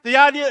heart the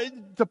idea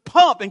to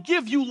pump and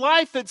give you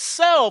life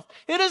itself?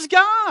 It is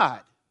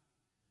God.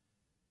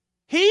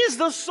 He's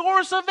the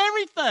source of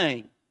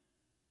everything.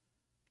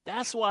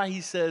 That's why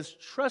he says,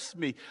 trust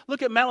me.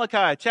 Look at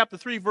Malachi chapter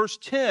 3, verse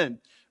 10.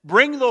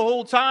 Bring the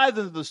whole tithe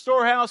into the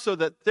storehouse so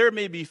that there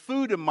may be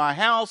food in my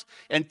house.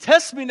 And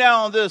test me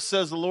now on this,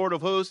 says the Lord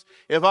of hosts,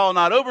 if I will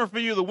not open for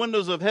you the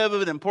windows of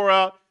heaven and pour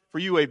out for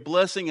you a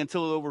blessing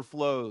until it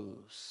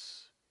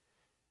overflows.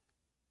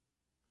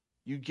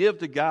 You give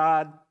to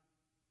God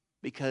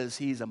because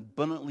he's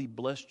abundantly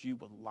blessed you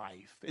with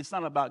life. It's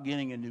not about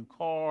getting a new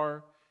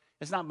car.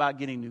 It's not about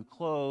getting new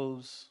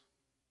clothes.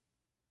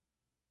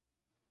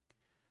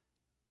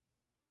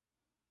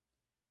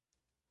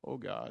 Oh,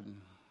 God.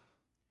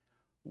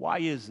 Why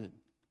is it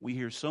we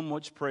hear so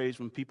much praise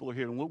when people are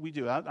here? And what we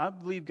do, I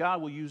believe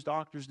God will use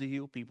doctors to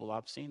heal people.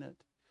 I've seen it.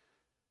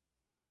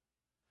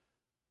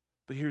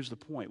 But here's the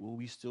point. Will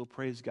we still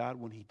praise God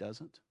when he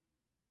doesn't?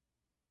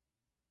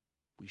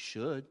 We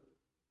should.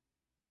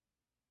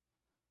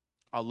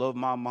 I love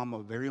my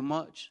mama very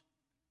much.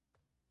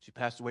 She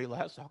passed away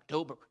last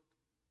October.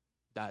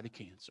 Died of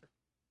cancer.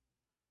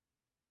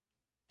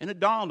 And it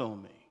dawned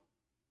on me.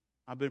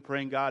 I've been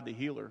praying God to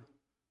heal her.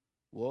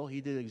 Well,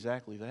 he did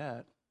exactly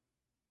that.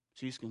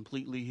 She's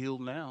completely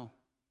healed now.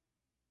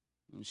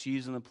 And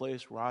she's in a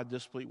place where I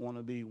desperately want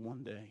to be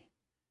one day.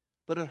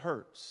 But it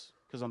hurts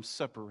because I'm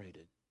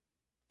separated.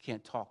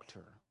 Can't talk to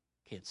her.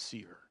 Can't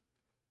see her.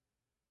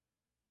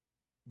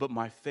 But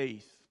my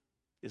faith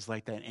is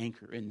like that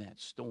anchor in that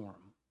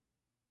storm.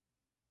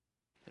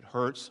 It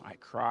hurts. I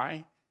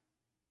cry.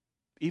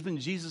 Even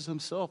Jesus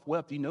himself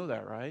wept. You know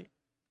that, right?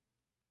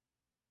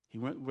 He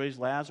went and raised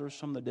Lazarus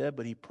from the dead,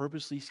 but he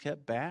purposely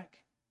kept back.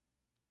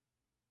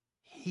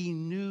 He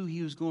knew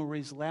he was going to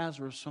raise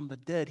Lazarus from the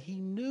dead. He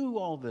knew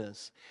all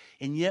this.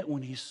 And yet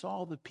when he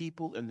saw the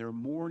people and their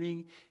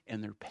mourning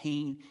and their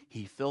pain,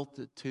 he felt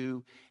it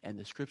too. And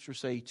the scriptures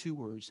say 2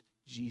 words,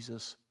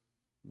 Jesus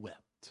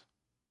wept.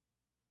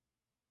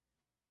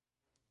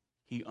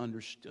 He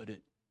understood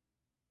it.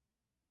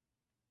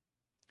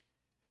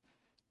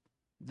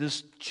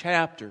 This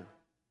chapter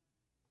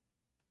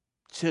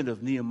 10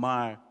 of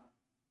Nehemiah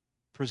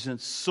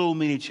presents so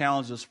many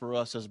challenges for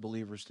us as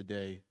believers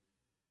today.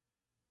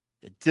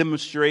 It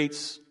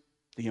demonstrates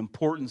the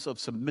importance of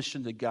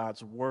submission to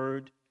God's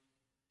word,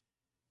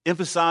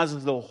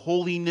 emphasizes the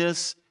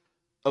holiness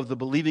of the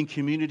believing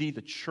community,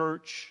 the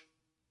church,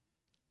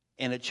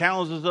 and it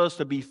challenges us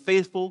to be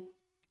faithful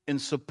in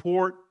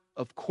support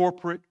of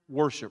corporate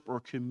worship or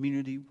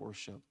community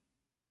worship.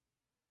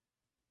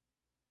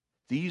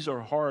 These are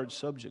hard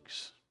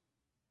subjects.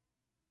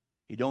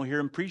 You don't hear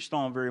them preached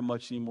on very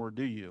much anymore,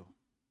 do you?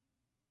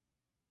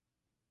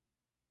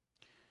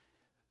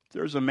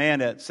 There's a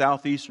man at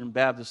Southeastern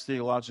Baptist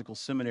Theological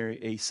Seminary,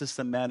 a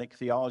systematic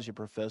theology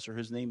professor.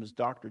 His name is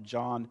Dr.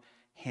 John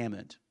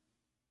Hammond.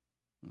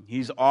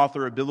 He's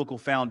author of Biblical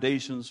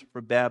Foundations for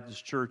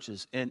Baptist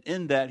Churches. And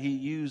in that, he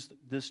used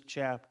this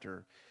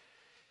chapter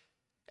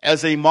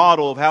as a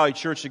model of how a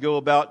church should go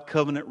about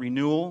covenant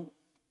renewal.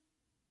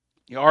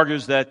 He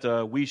argues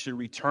that we should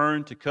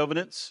return to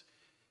covenants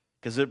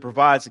because it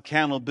provides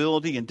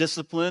accountability and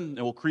discipline.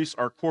 It will increase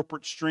our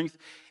corporate strength.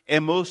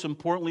 And most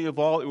importantly of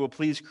all, it will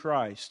please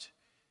Christ.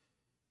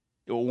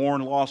 It will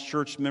warn lost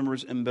church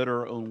members and better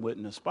our own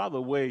witness. By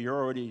the way, you're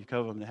already in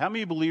covenant. How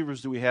many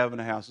believers do we have in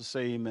the house? Let's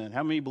say amen.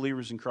 How many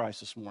believers in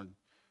Christ this morning?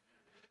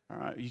 All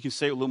right. You can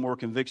say it with a little more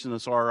conviction.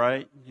 That's all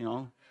right. You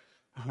know.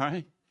 All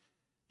right.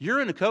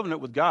 You're in a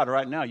covenant with God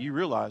right now. You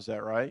realize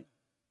that, right?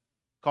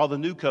 Called the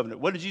new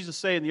covenant. What did Jesus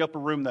say in the upper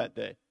room that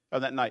day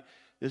or that night?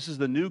 This is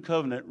the new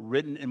covenant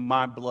written in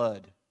my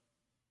blood.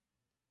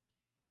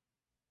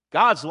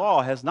 God's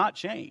law has not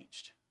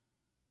changed.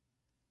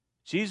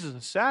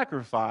 Jesus'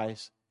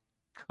 sacrifice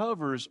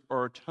covers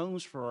or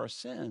atones for our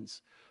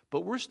sins.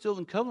 but we're still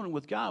in covenant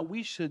with God.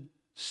 We should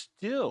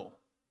still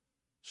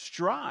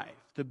strive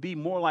to be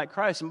more like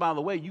Christ. And by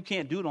the way, you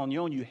can't do it on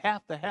your own. You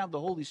have to have the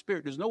Holy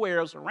Spirit. There's nowhere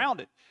else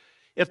around it.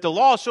 If the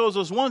law shows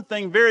us one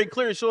thing very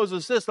clear, it shows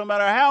us this: no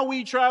matter how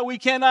we try, we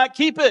cannot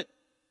keep it.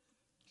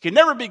 It can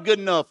never be good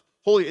enough.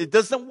 Holy, it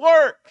doesn't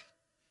work.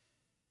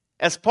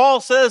 As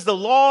Paul says, the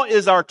law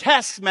is our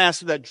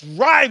taskmaster that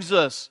drives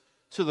us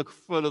to the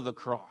foot of the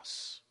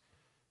cross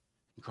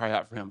and cry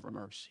out for him for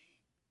mercy.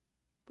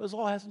 But his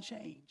law hasn't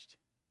changed.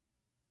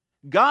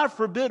 God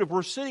forbid if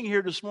we're sitting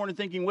here this morning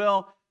thinking,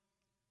 well,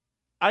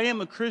 I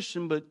am a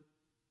Christian, but,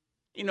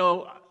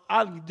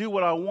 I do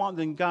what I want,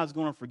 then God's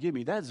going to forgive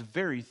me. That's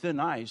very thin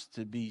ice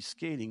to be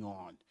skating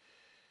on.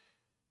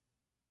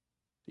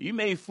 You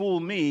may fool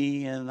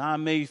me, and I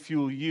may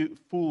fool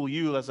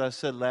you, as I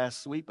said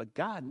last week, but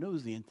God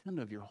knows the intent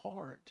of your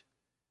heart.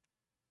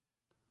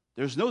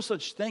 There's no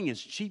such thing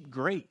as cheap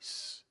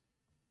grace.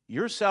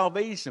 Your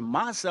salvation,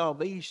 my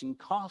salvation,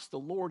 cost the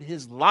Lord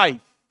his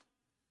life.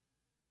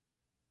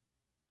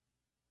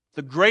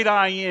 The great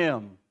I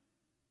am,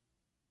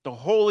 the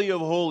Holy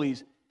of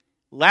Holies,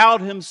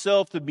 allowed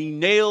himself to be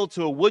nailed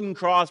to a wooden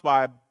cross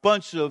by a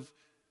bunch of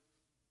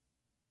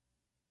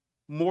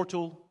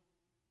mortal,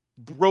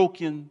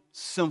 broken,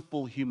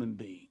 sinful human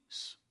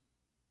beings.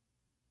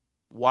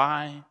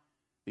 Why?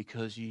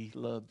 Because he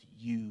loved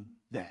you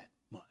that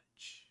much.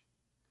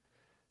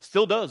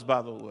 Still does,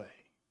 by the way.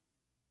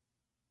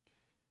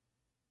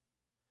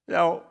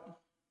 Now,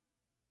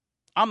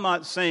 I'm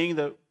not saying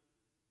that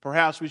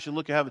perhaps we should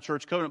look at have a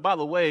church covenant. By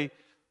the way,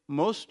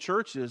 most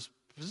churches,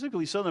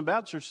 particularly Southern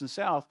Baptist Church in the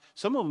South,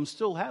 some of them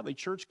still have a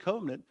church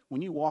covenant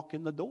when you walk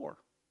in the door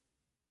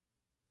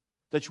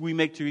that we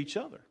make to each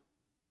other.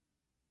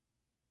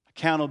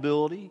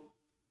 Accountability,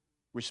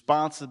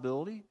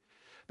 responsibility.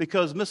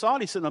 Because Miss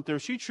Audie sitting up there,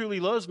 she truly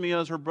loves me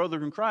as her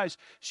brother in Christ.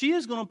 She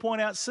is going to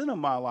point out sin in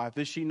my life,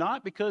 is she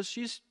not? Because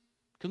she's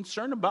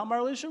concerned about my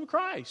relationship with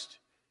Christ.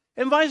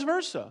 And vice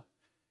versa.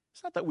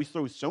 It's not that we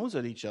throw stones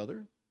at each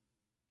other.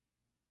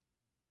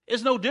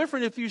 It's no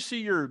different if you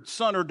see your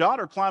son or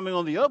daughter climbing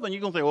on the oven.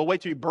 You're going to think, well,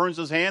 wait till he burns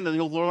his hand and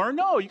he'll learn.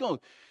 No, you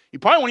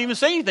probably won't even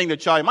say anything to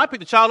the child. You might pick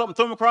the child up and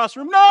throw him across the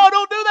room. No,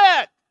 don't do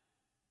that.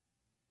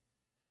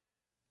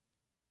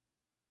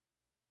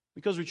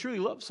 Because we truly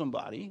love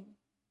somebody,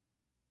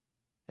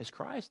 as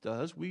Christ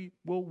does, we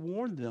will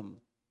warn them.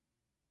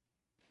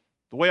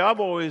 The way I've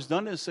always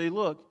done it is say,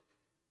 look,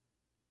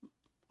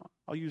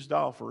 I'll use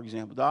Dial, for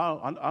example.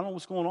 Dial, I don't know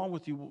what's going on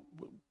with you.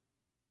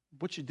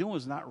 What you're doing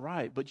is not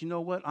right. But you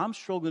know what? I'm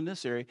struggling in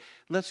this area.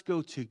 Let's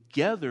go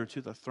together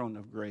to the throne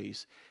of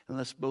grace, and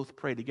let's both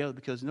pray together.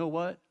 Because you know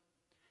what?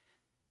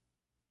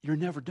 You're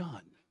never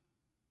done.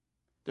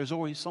 There's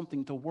always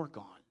something to work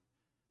on.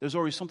 There's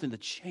always something to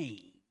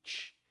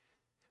change.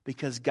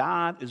 Because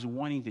God is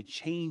wanting to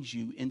change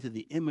you into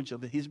the image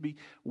of His,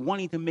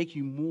 wanting to make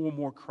you more and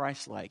more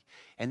Christ-like.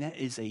 And that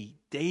is a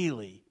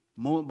daily,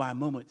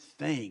 moment-by-moment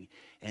thing.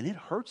 And it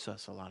hurts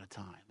us a lot of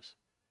times.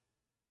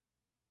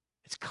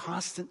 It's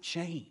constant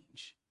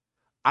change.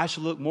 I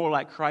should look more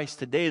like Christ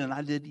today than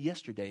I did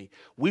yesterday.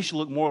 We should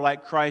look more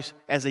like Christ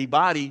as a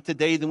body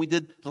today than we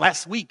did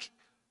last week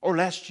or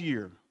last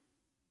year.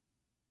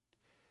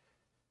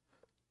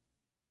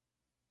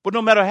 But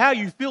no matter how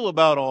you feel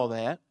about all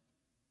that,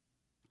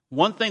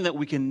 one thing that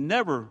we can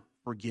never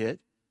forget,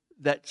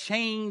 that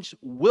change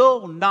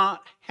will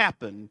not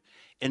happen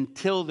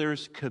until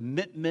there's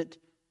commitment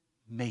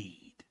made.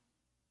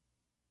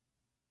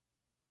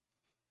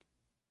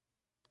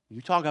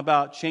 You're talking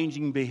about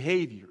changing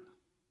behavior,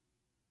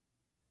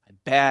 a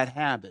bad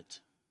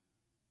habit.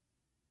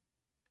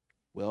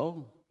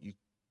 Well, you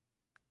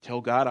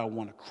tell God, I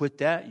want to quit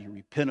that. You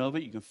repent of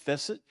it. You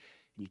confess it.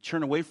 And you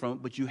turn away from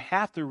it. But you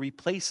have to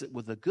replace it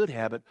with a good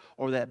habit,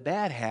 or that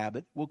bad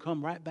habit will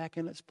come right back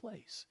in its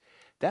place.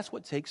 That's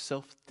what takes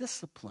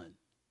self-discipline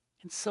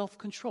and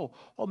self-control.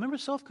 Oh, remember,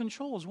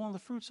 self-control is one of the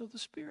fruits of the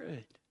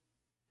Spirit.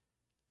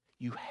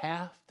 You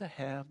have to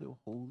have the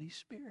Holy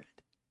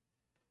Spirit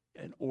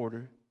in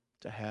order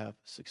to have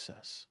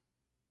success.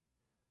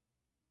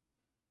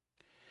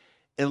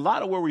 In a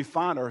lot of where we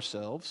find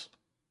ourselves,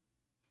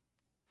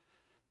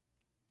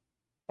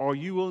 are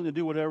you willing to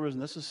do whatever is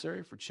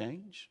necessary for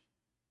change?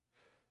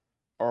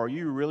 Or are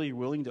you really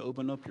willing to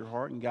open up your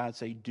heart and God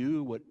say,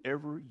 do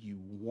whatever you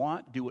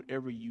want, do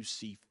whatever you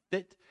see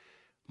fit.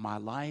 My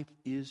life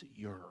is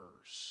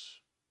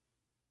yours.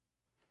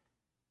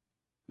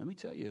 Let me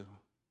tell you,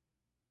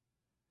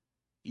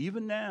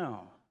 even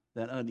now,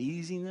 that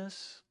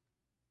uneasiness,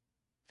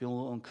 feeling a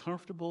little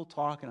uncomfortable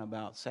talking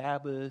about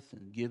Sabbath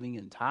and giving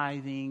and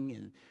tithing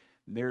and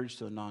marriage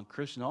to a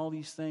non-Christian, all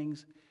these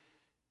things,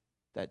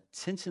 that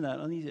tension, that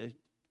uneasiness,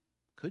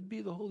 could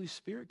be the Holy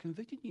Spirit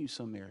convicting you in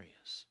some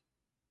areas.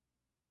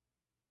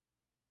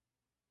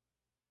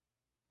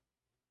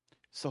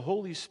 It's the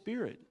Holy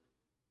Spirit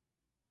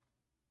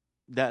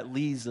that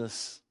leads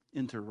us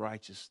into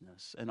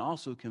righteousness and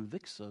also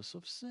convicts us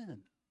of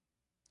sin.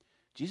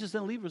 Jesus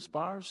didn't leave us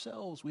by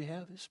ourselves. We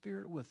have His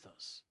Spirit with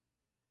us.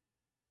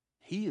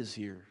 He is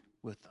here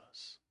with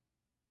us.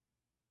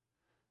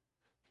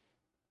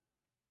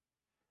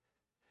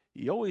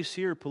 You always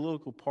hear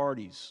political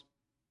parties,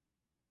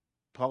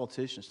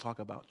 politicians talk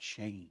about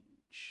change.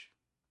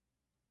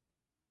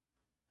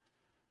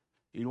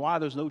 You know why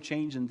there's no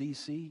change in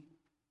D.C.?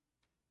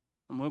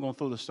 I'm going to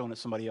throw the stone at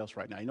somebody else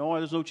right now. You know why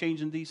there's no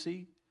change in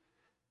D.C.?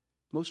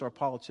 Most of our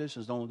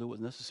politicians don't do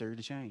what's necessary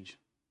to change.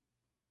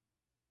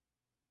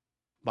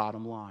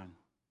 Bottom line.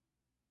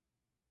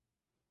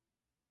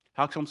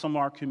 How come some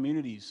of our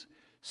communities,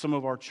 some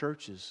of our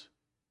churches?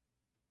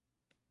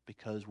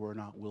 Because we're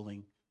not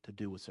willing to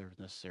do what's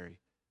necessary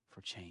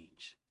for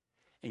change.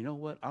 And you know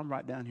what? I'm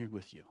right down here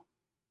with you.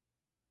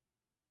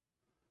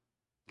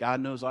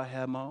 God knows I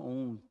have my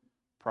own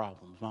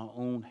problems, my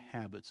own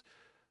habits,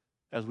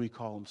 as we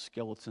call them,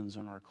 skeletons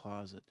in our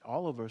closet.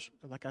 All of us,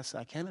 like I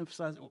said, I can't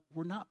emphasize,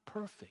 we're not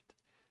perfect.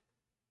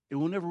 It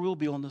will never will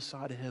be on the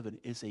side of heaven.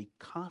 It's a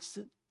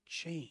constant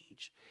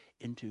change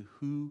into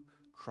who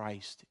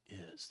Christ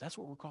is. That's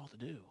what we're called to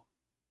do.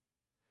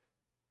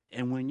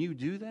 And when you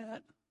do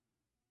that,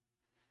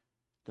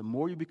 the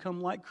more you become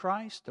like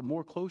Christ, the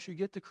more close you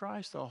get to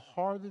Christ, the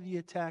harder the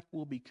attack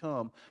will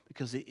become,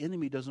 because the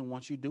enemy doesn't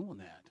want you doing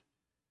that.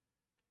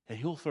 And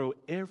he'll throw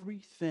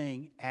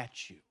everything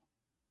at you.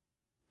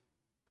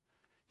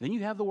 Then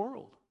you have the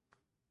world.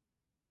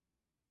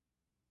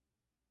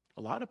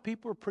 A lot of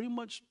people are pretty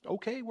much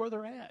okay where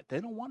they're at. They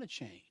don't want to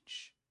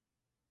change.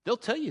 They'll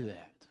tell you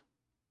that.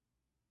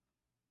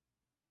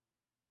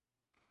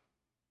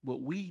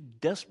 What we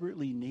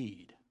desperately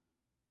need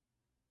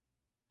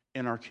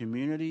in our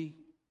community,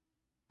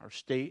 our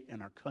state,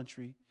 and our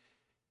country,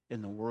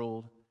 in the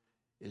world,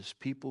 is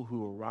people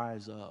who will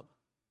rise up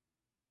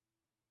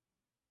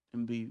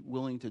and be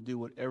willing to do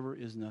whatever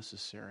is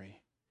necessary.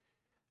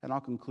 And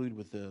I'll conclude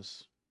with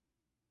this.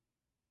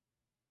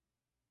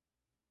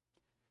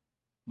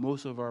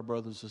 Most of our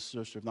brothers and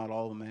sisters, if not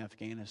all of them in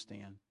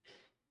Afghanistan,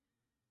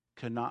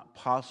 could not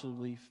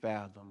possibly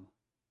fathom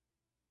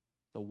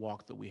the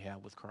walk that we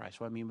have with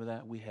Christ. What I mean by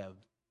that, we have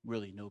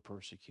really no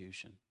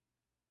persecution.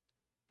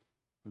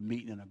 We're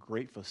meeting in a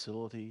great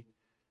facility,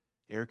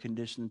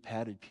 air-conditioned,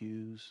 padded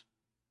pews.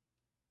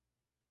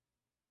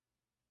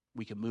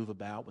 We can move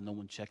about with no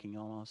one checking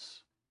on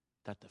us.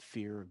 That the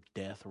fear of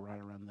death right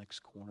around the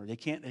next corner. They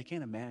can't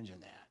imagine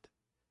that.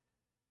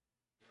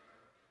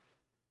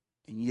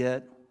 And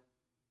yet,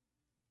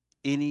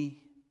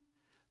 any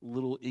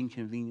little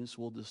inconvenience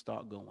will just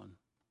stop going.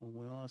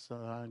 Well,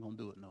 I ain't going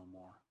to do it no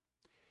more.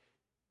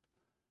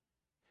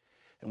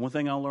 And one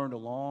thing I learned a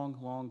long,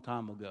 long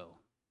time ago,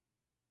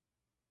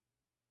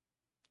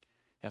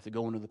 after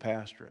going to the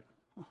pastorate,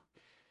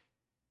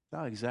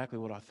 not exactly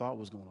what I thought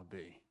was going to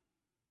be.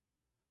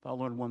 But I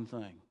learned one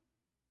thing.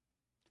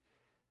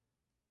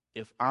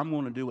 If I'm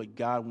going to do what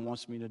God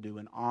wants me to do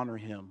and honor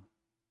Him,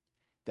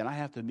 then I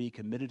have to be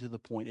committed to the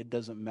point it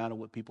doesn't matter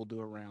what people do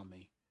around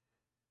me.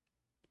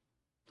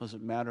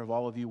 Doesn't matter if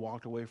all of you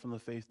walked away from the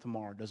faith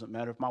tomorrow. Doesn't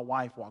matter if my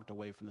wife walked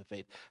away from the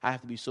faith. I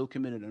have to be so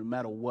committed, no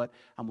matter what,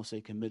 I'm going to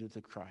say committed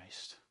to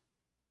Christ.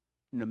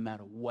 No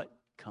matter what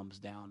comes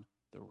down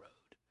the road.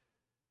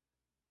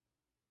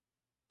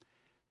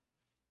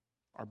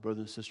 Our brothers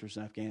and sisters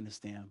in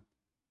Afghanistan,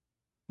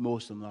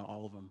 most of them, not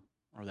all of them,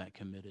 are that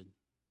committed.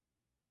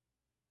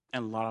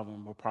 And a lot of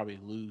them will probably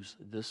lose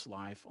this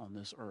life on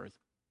this earth.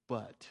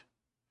 But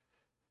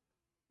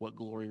what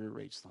glory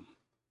awaits them.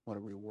 What a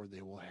reward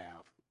they will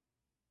have.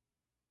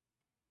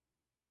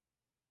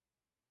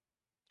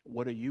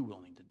 What are you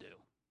willing to do?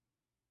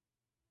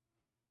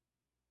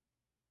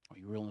 Are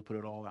you willing to put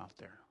it all out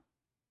there?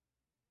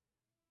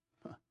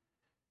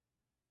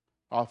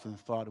 I often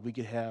thought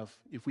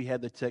if we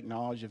had the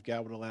technology, if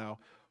God would allow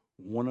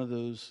one of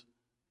those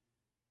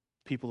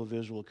people of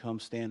Israel to come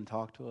stand and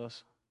talk to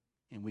us,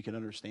 and we can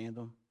understand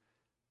them,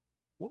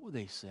 what would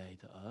they say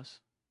to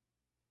us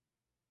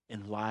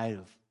in light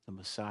of the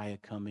Messiah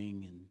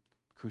coming and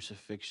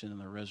crucifixion and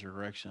the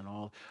resurrection and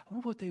all? I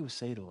wonder what they would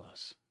say to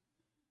us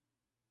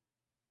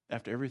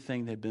after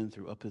everything they've been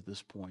through up to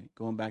this point,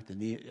 going back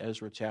to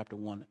Ezra chapter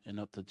 1 and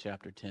up to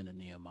chapter 10 in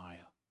Nehemiah.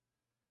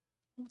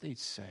 What would they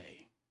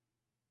say?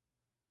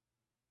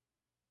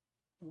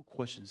 What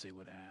questions they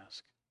would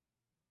ask?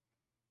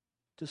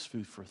 Just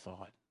food for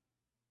thought.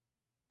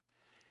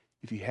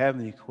 If you have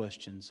any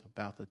questions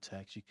about the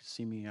text, you can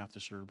see me after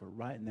service, but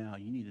right now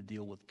you need to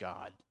deal with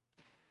God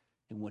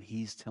and what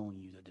He's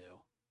telling you to do.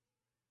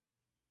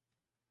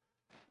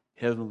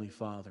 Heavenly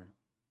Father,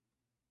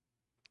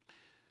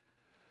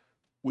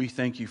 we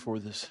thank you for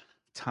this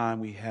time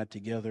we had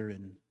together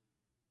and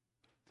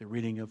the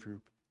reading of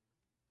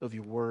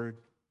your word.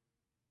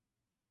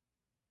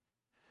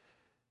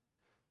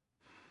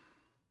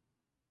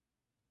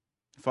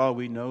 Father,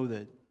 we know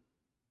that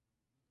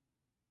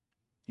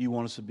you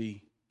want us to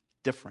be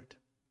different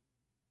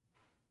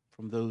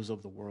from those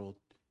of the world,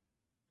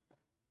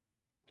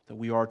 that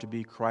we are to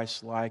be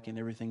Christ-like in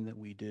everything that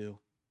we do.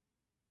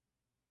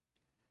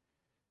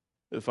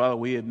 But Father,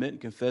 we admit and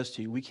confess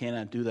to you, we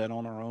cannot do that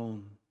on our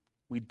own.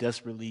 We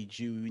desperately need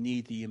you. We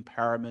need the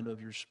empowerment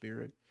of your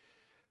Spirit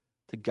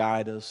to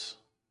guide us,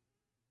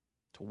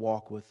 to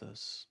walk with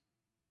us.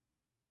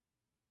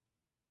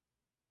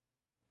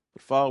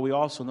 But Father, we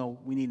also know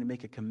we need to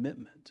make a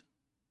commitment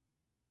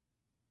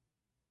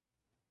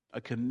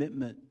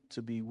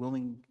to be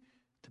willing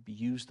to be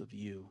used of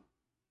you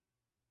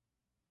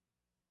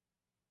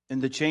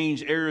and to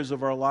change areas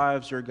of our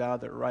lives, dear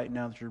God, that right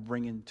now that you're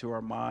bringing to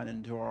our mind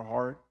and to our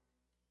heart,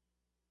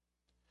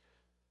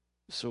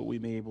 so we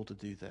may be able to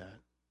do that.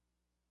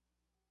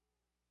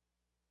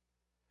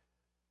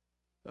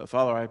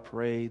 Father, I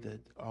pray that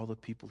all the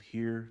people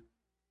here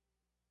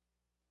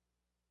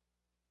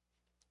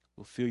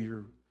will feel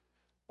your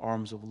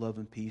arms of love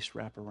and peace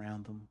wrap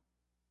around them.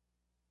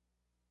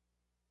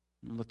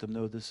 And let them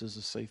know this is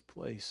a safe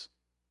place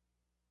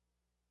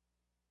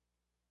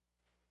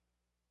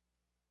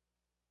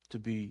to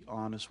be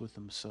honest with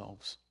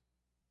themselves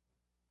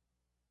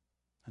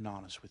and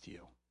honest with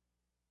you.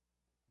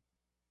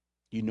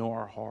 You know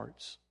our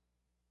hearts.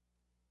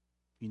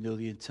 You know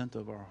the intent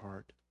of our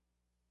heart.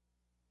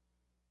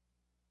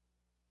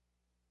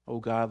 Oh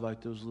God,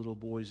 like those little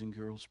boys and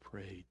girls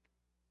prayed,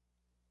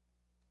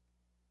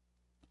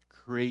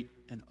 create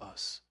in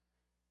us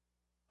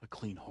a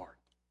clean heart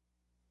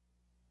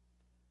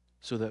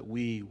so that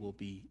we will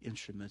be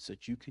instruments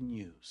that you can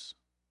use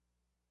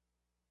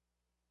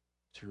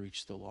to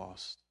reach the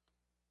lost,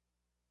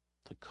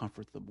 to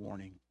comfort the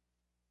mourning,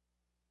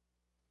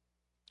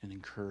 and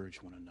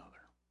encourage one another.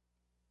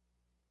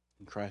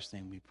 In Christ's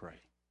name we pray.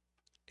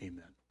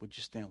 Amen. Would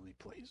you stand with me,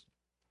 please?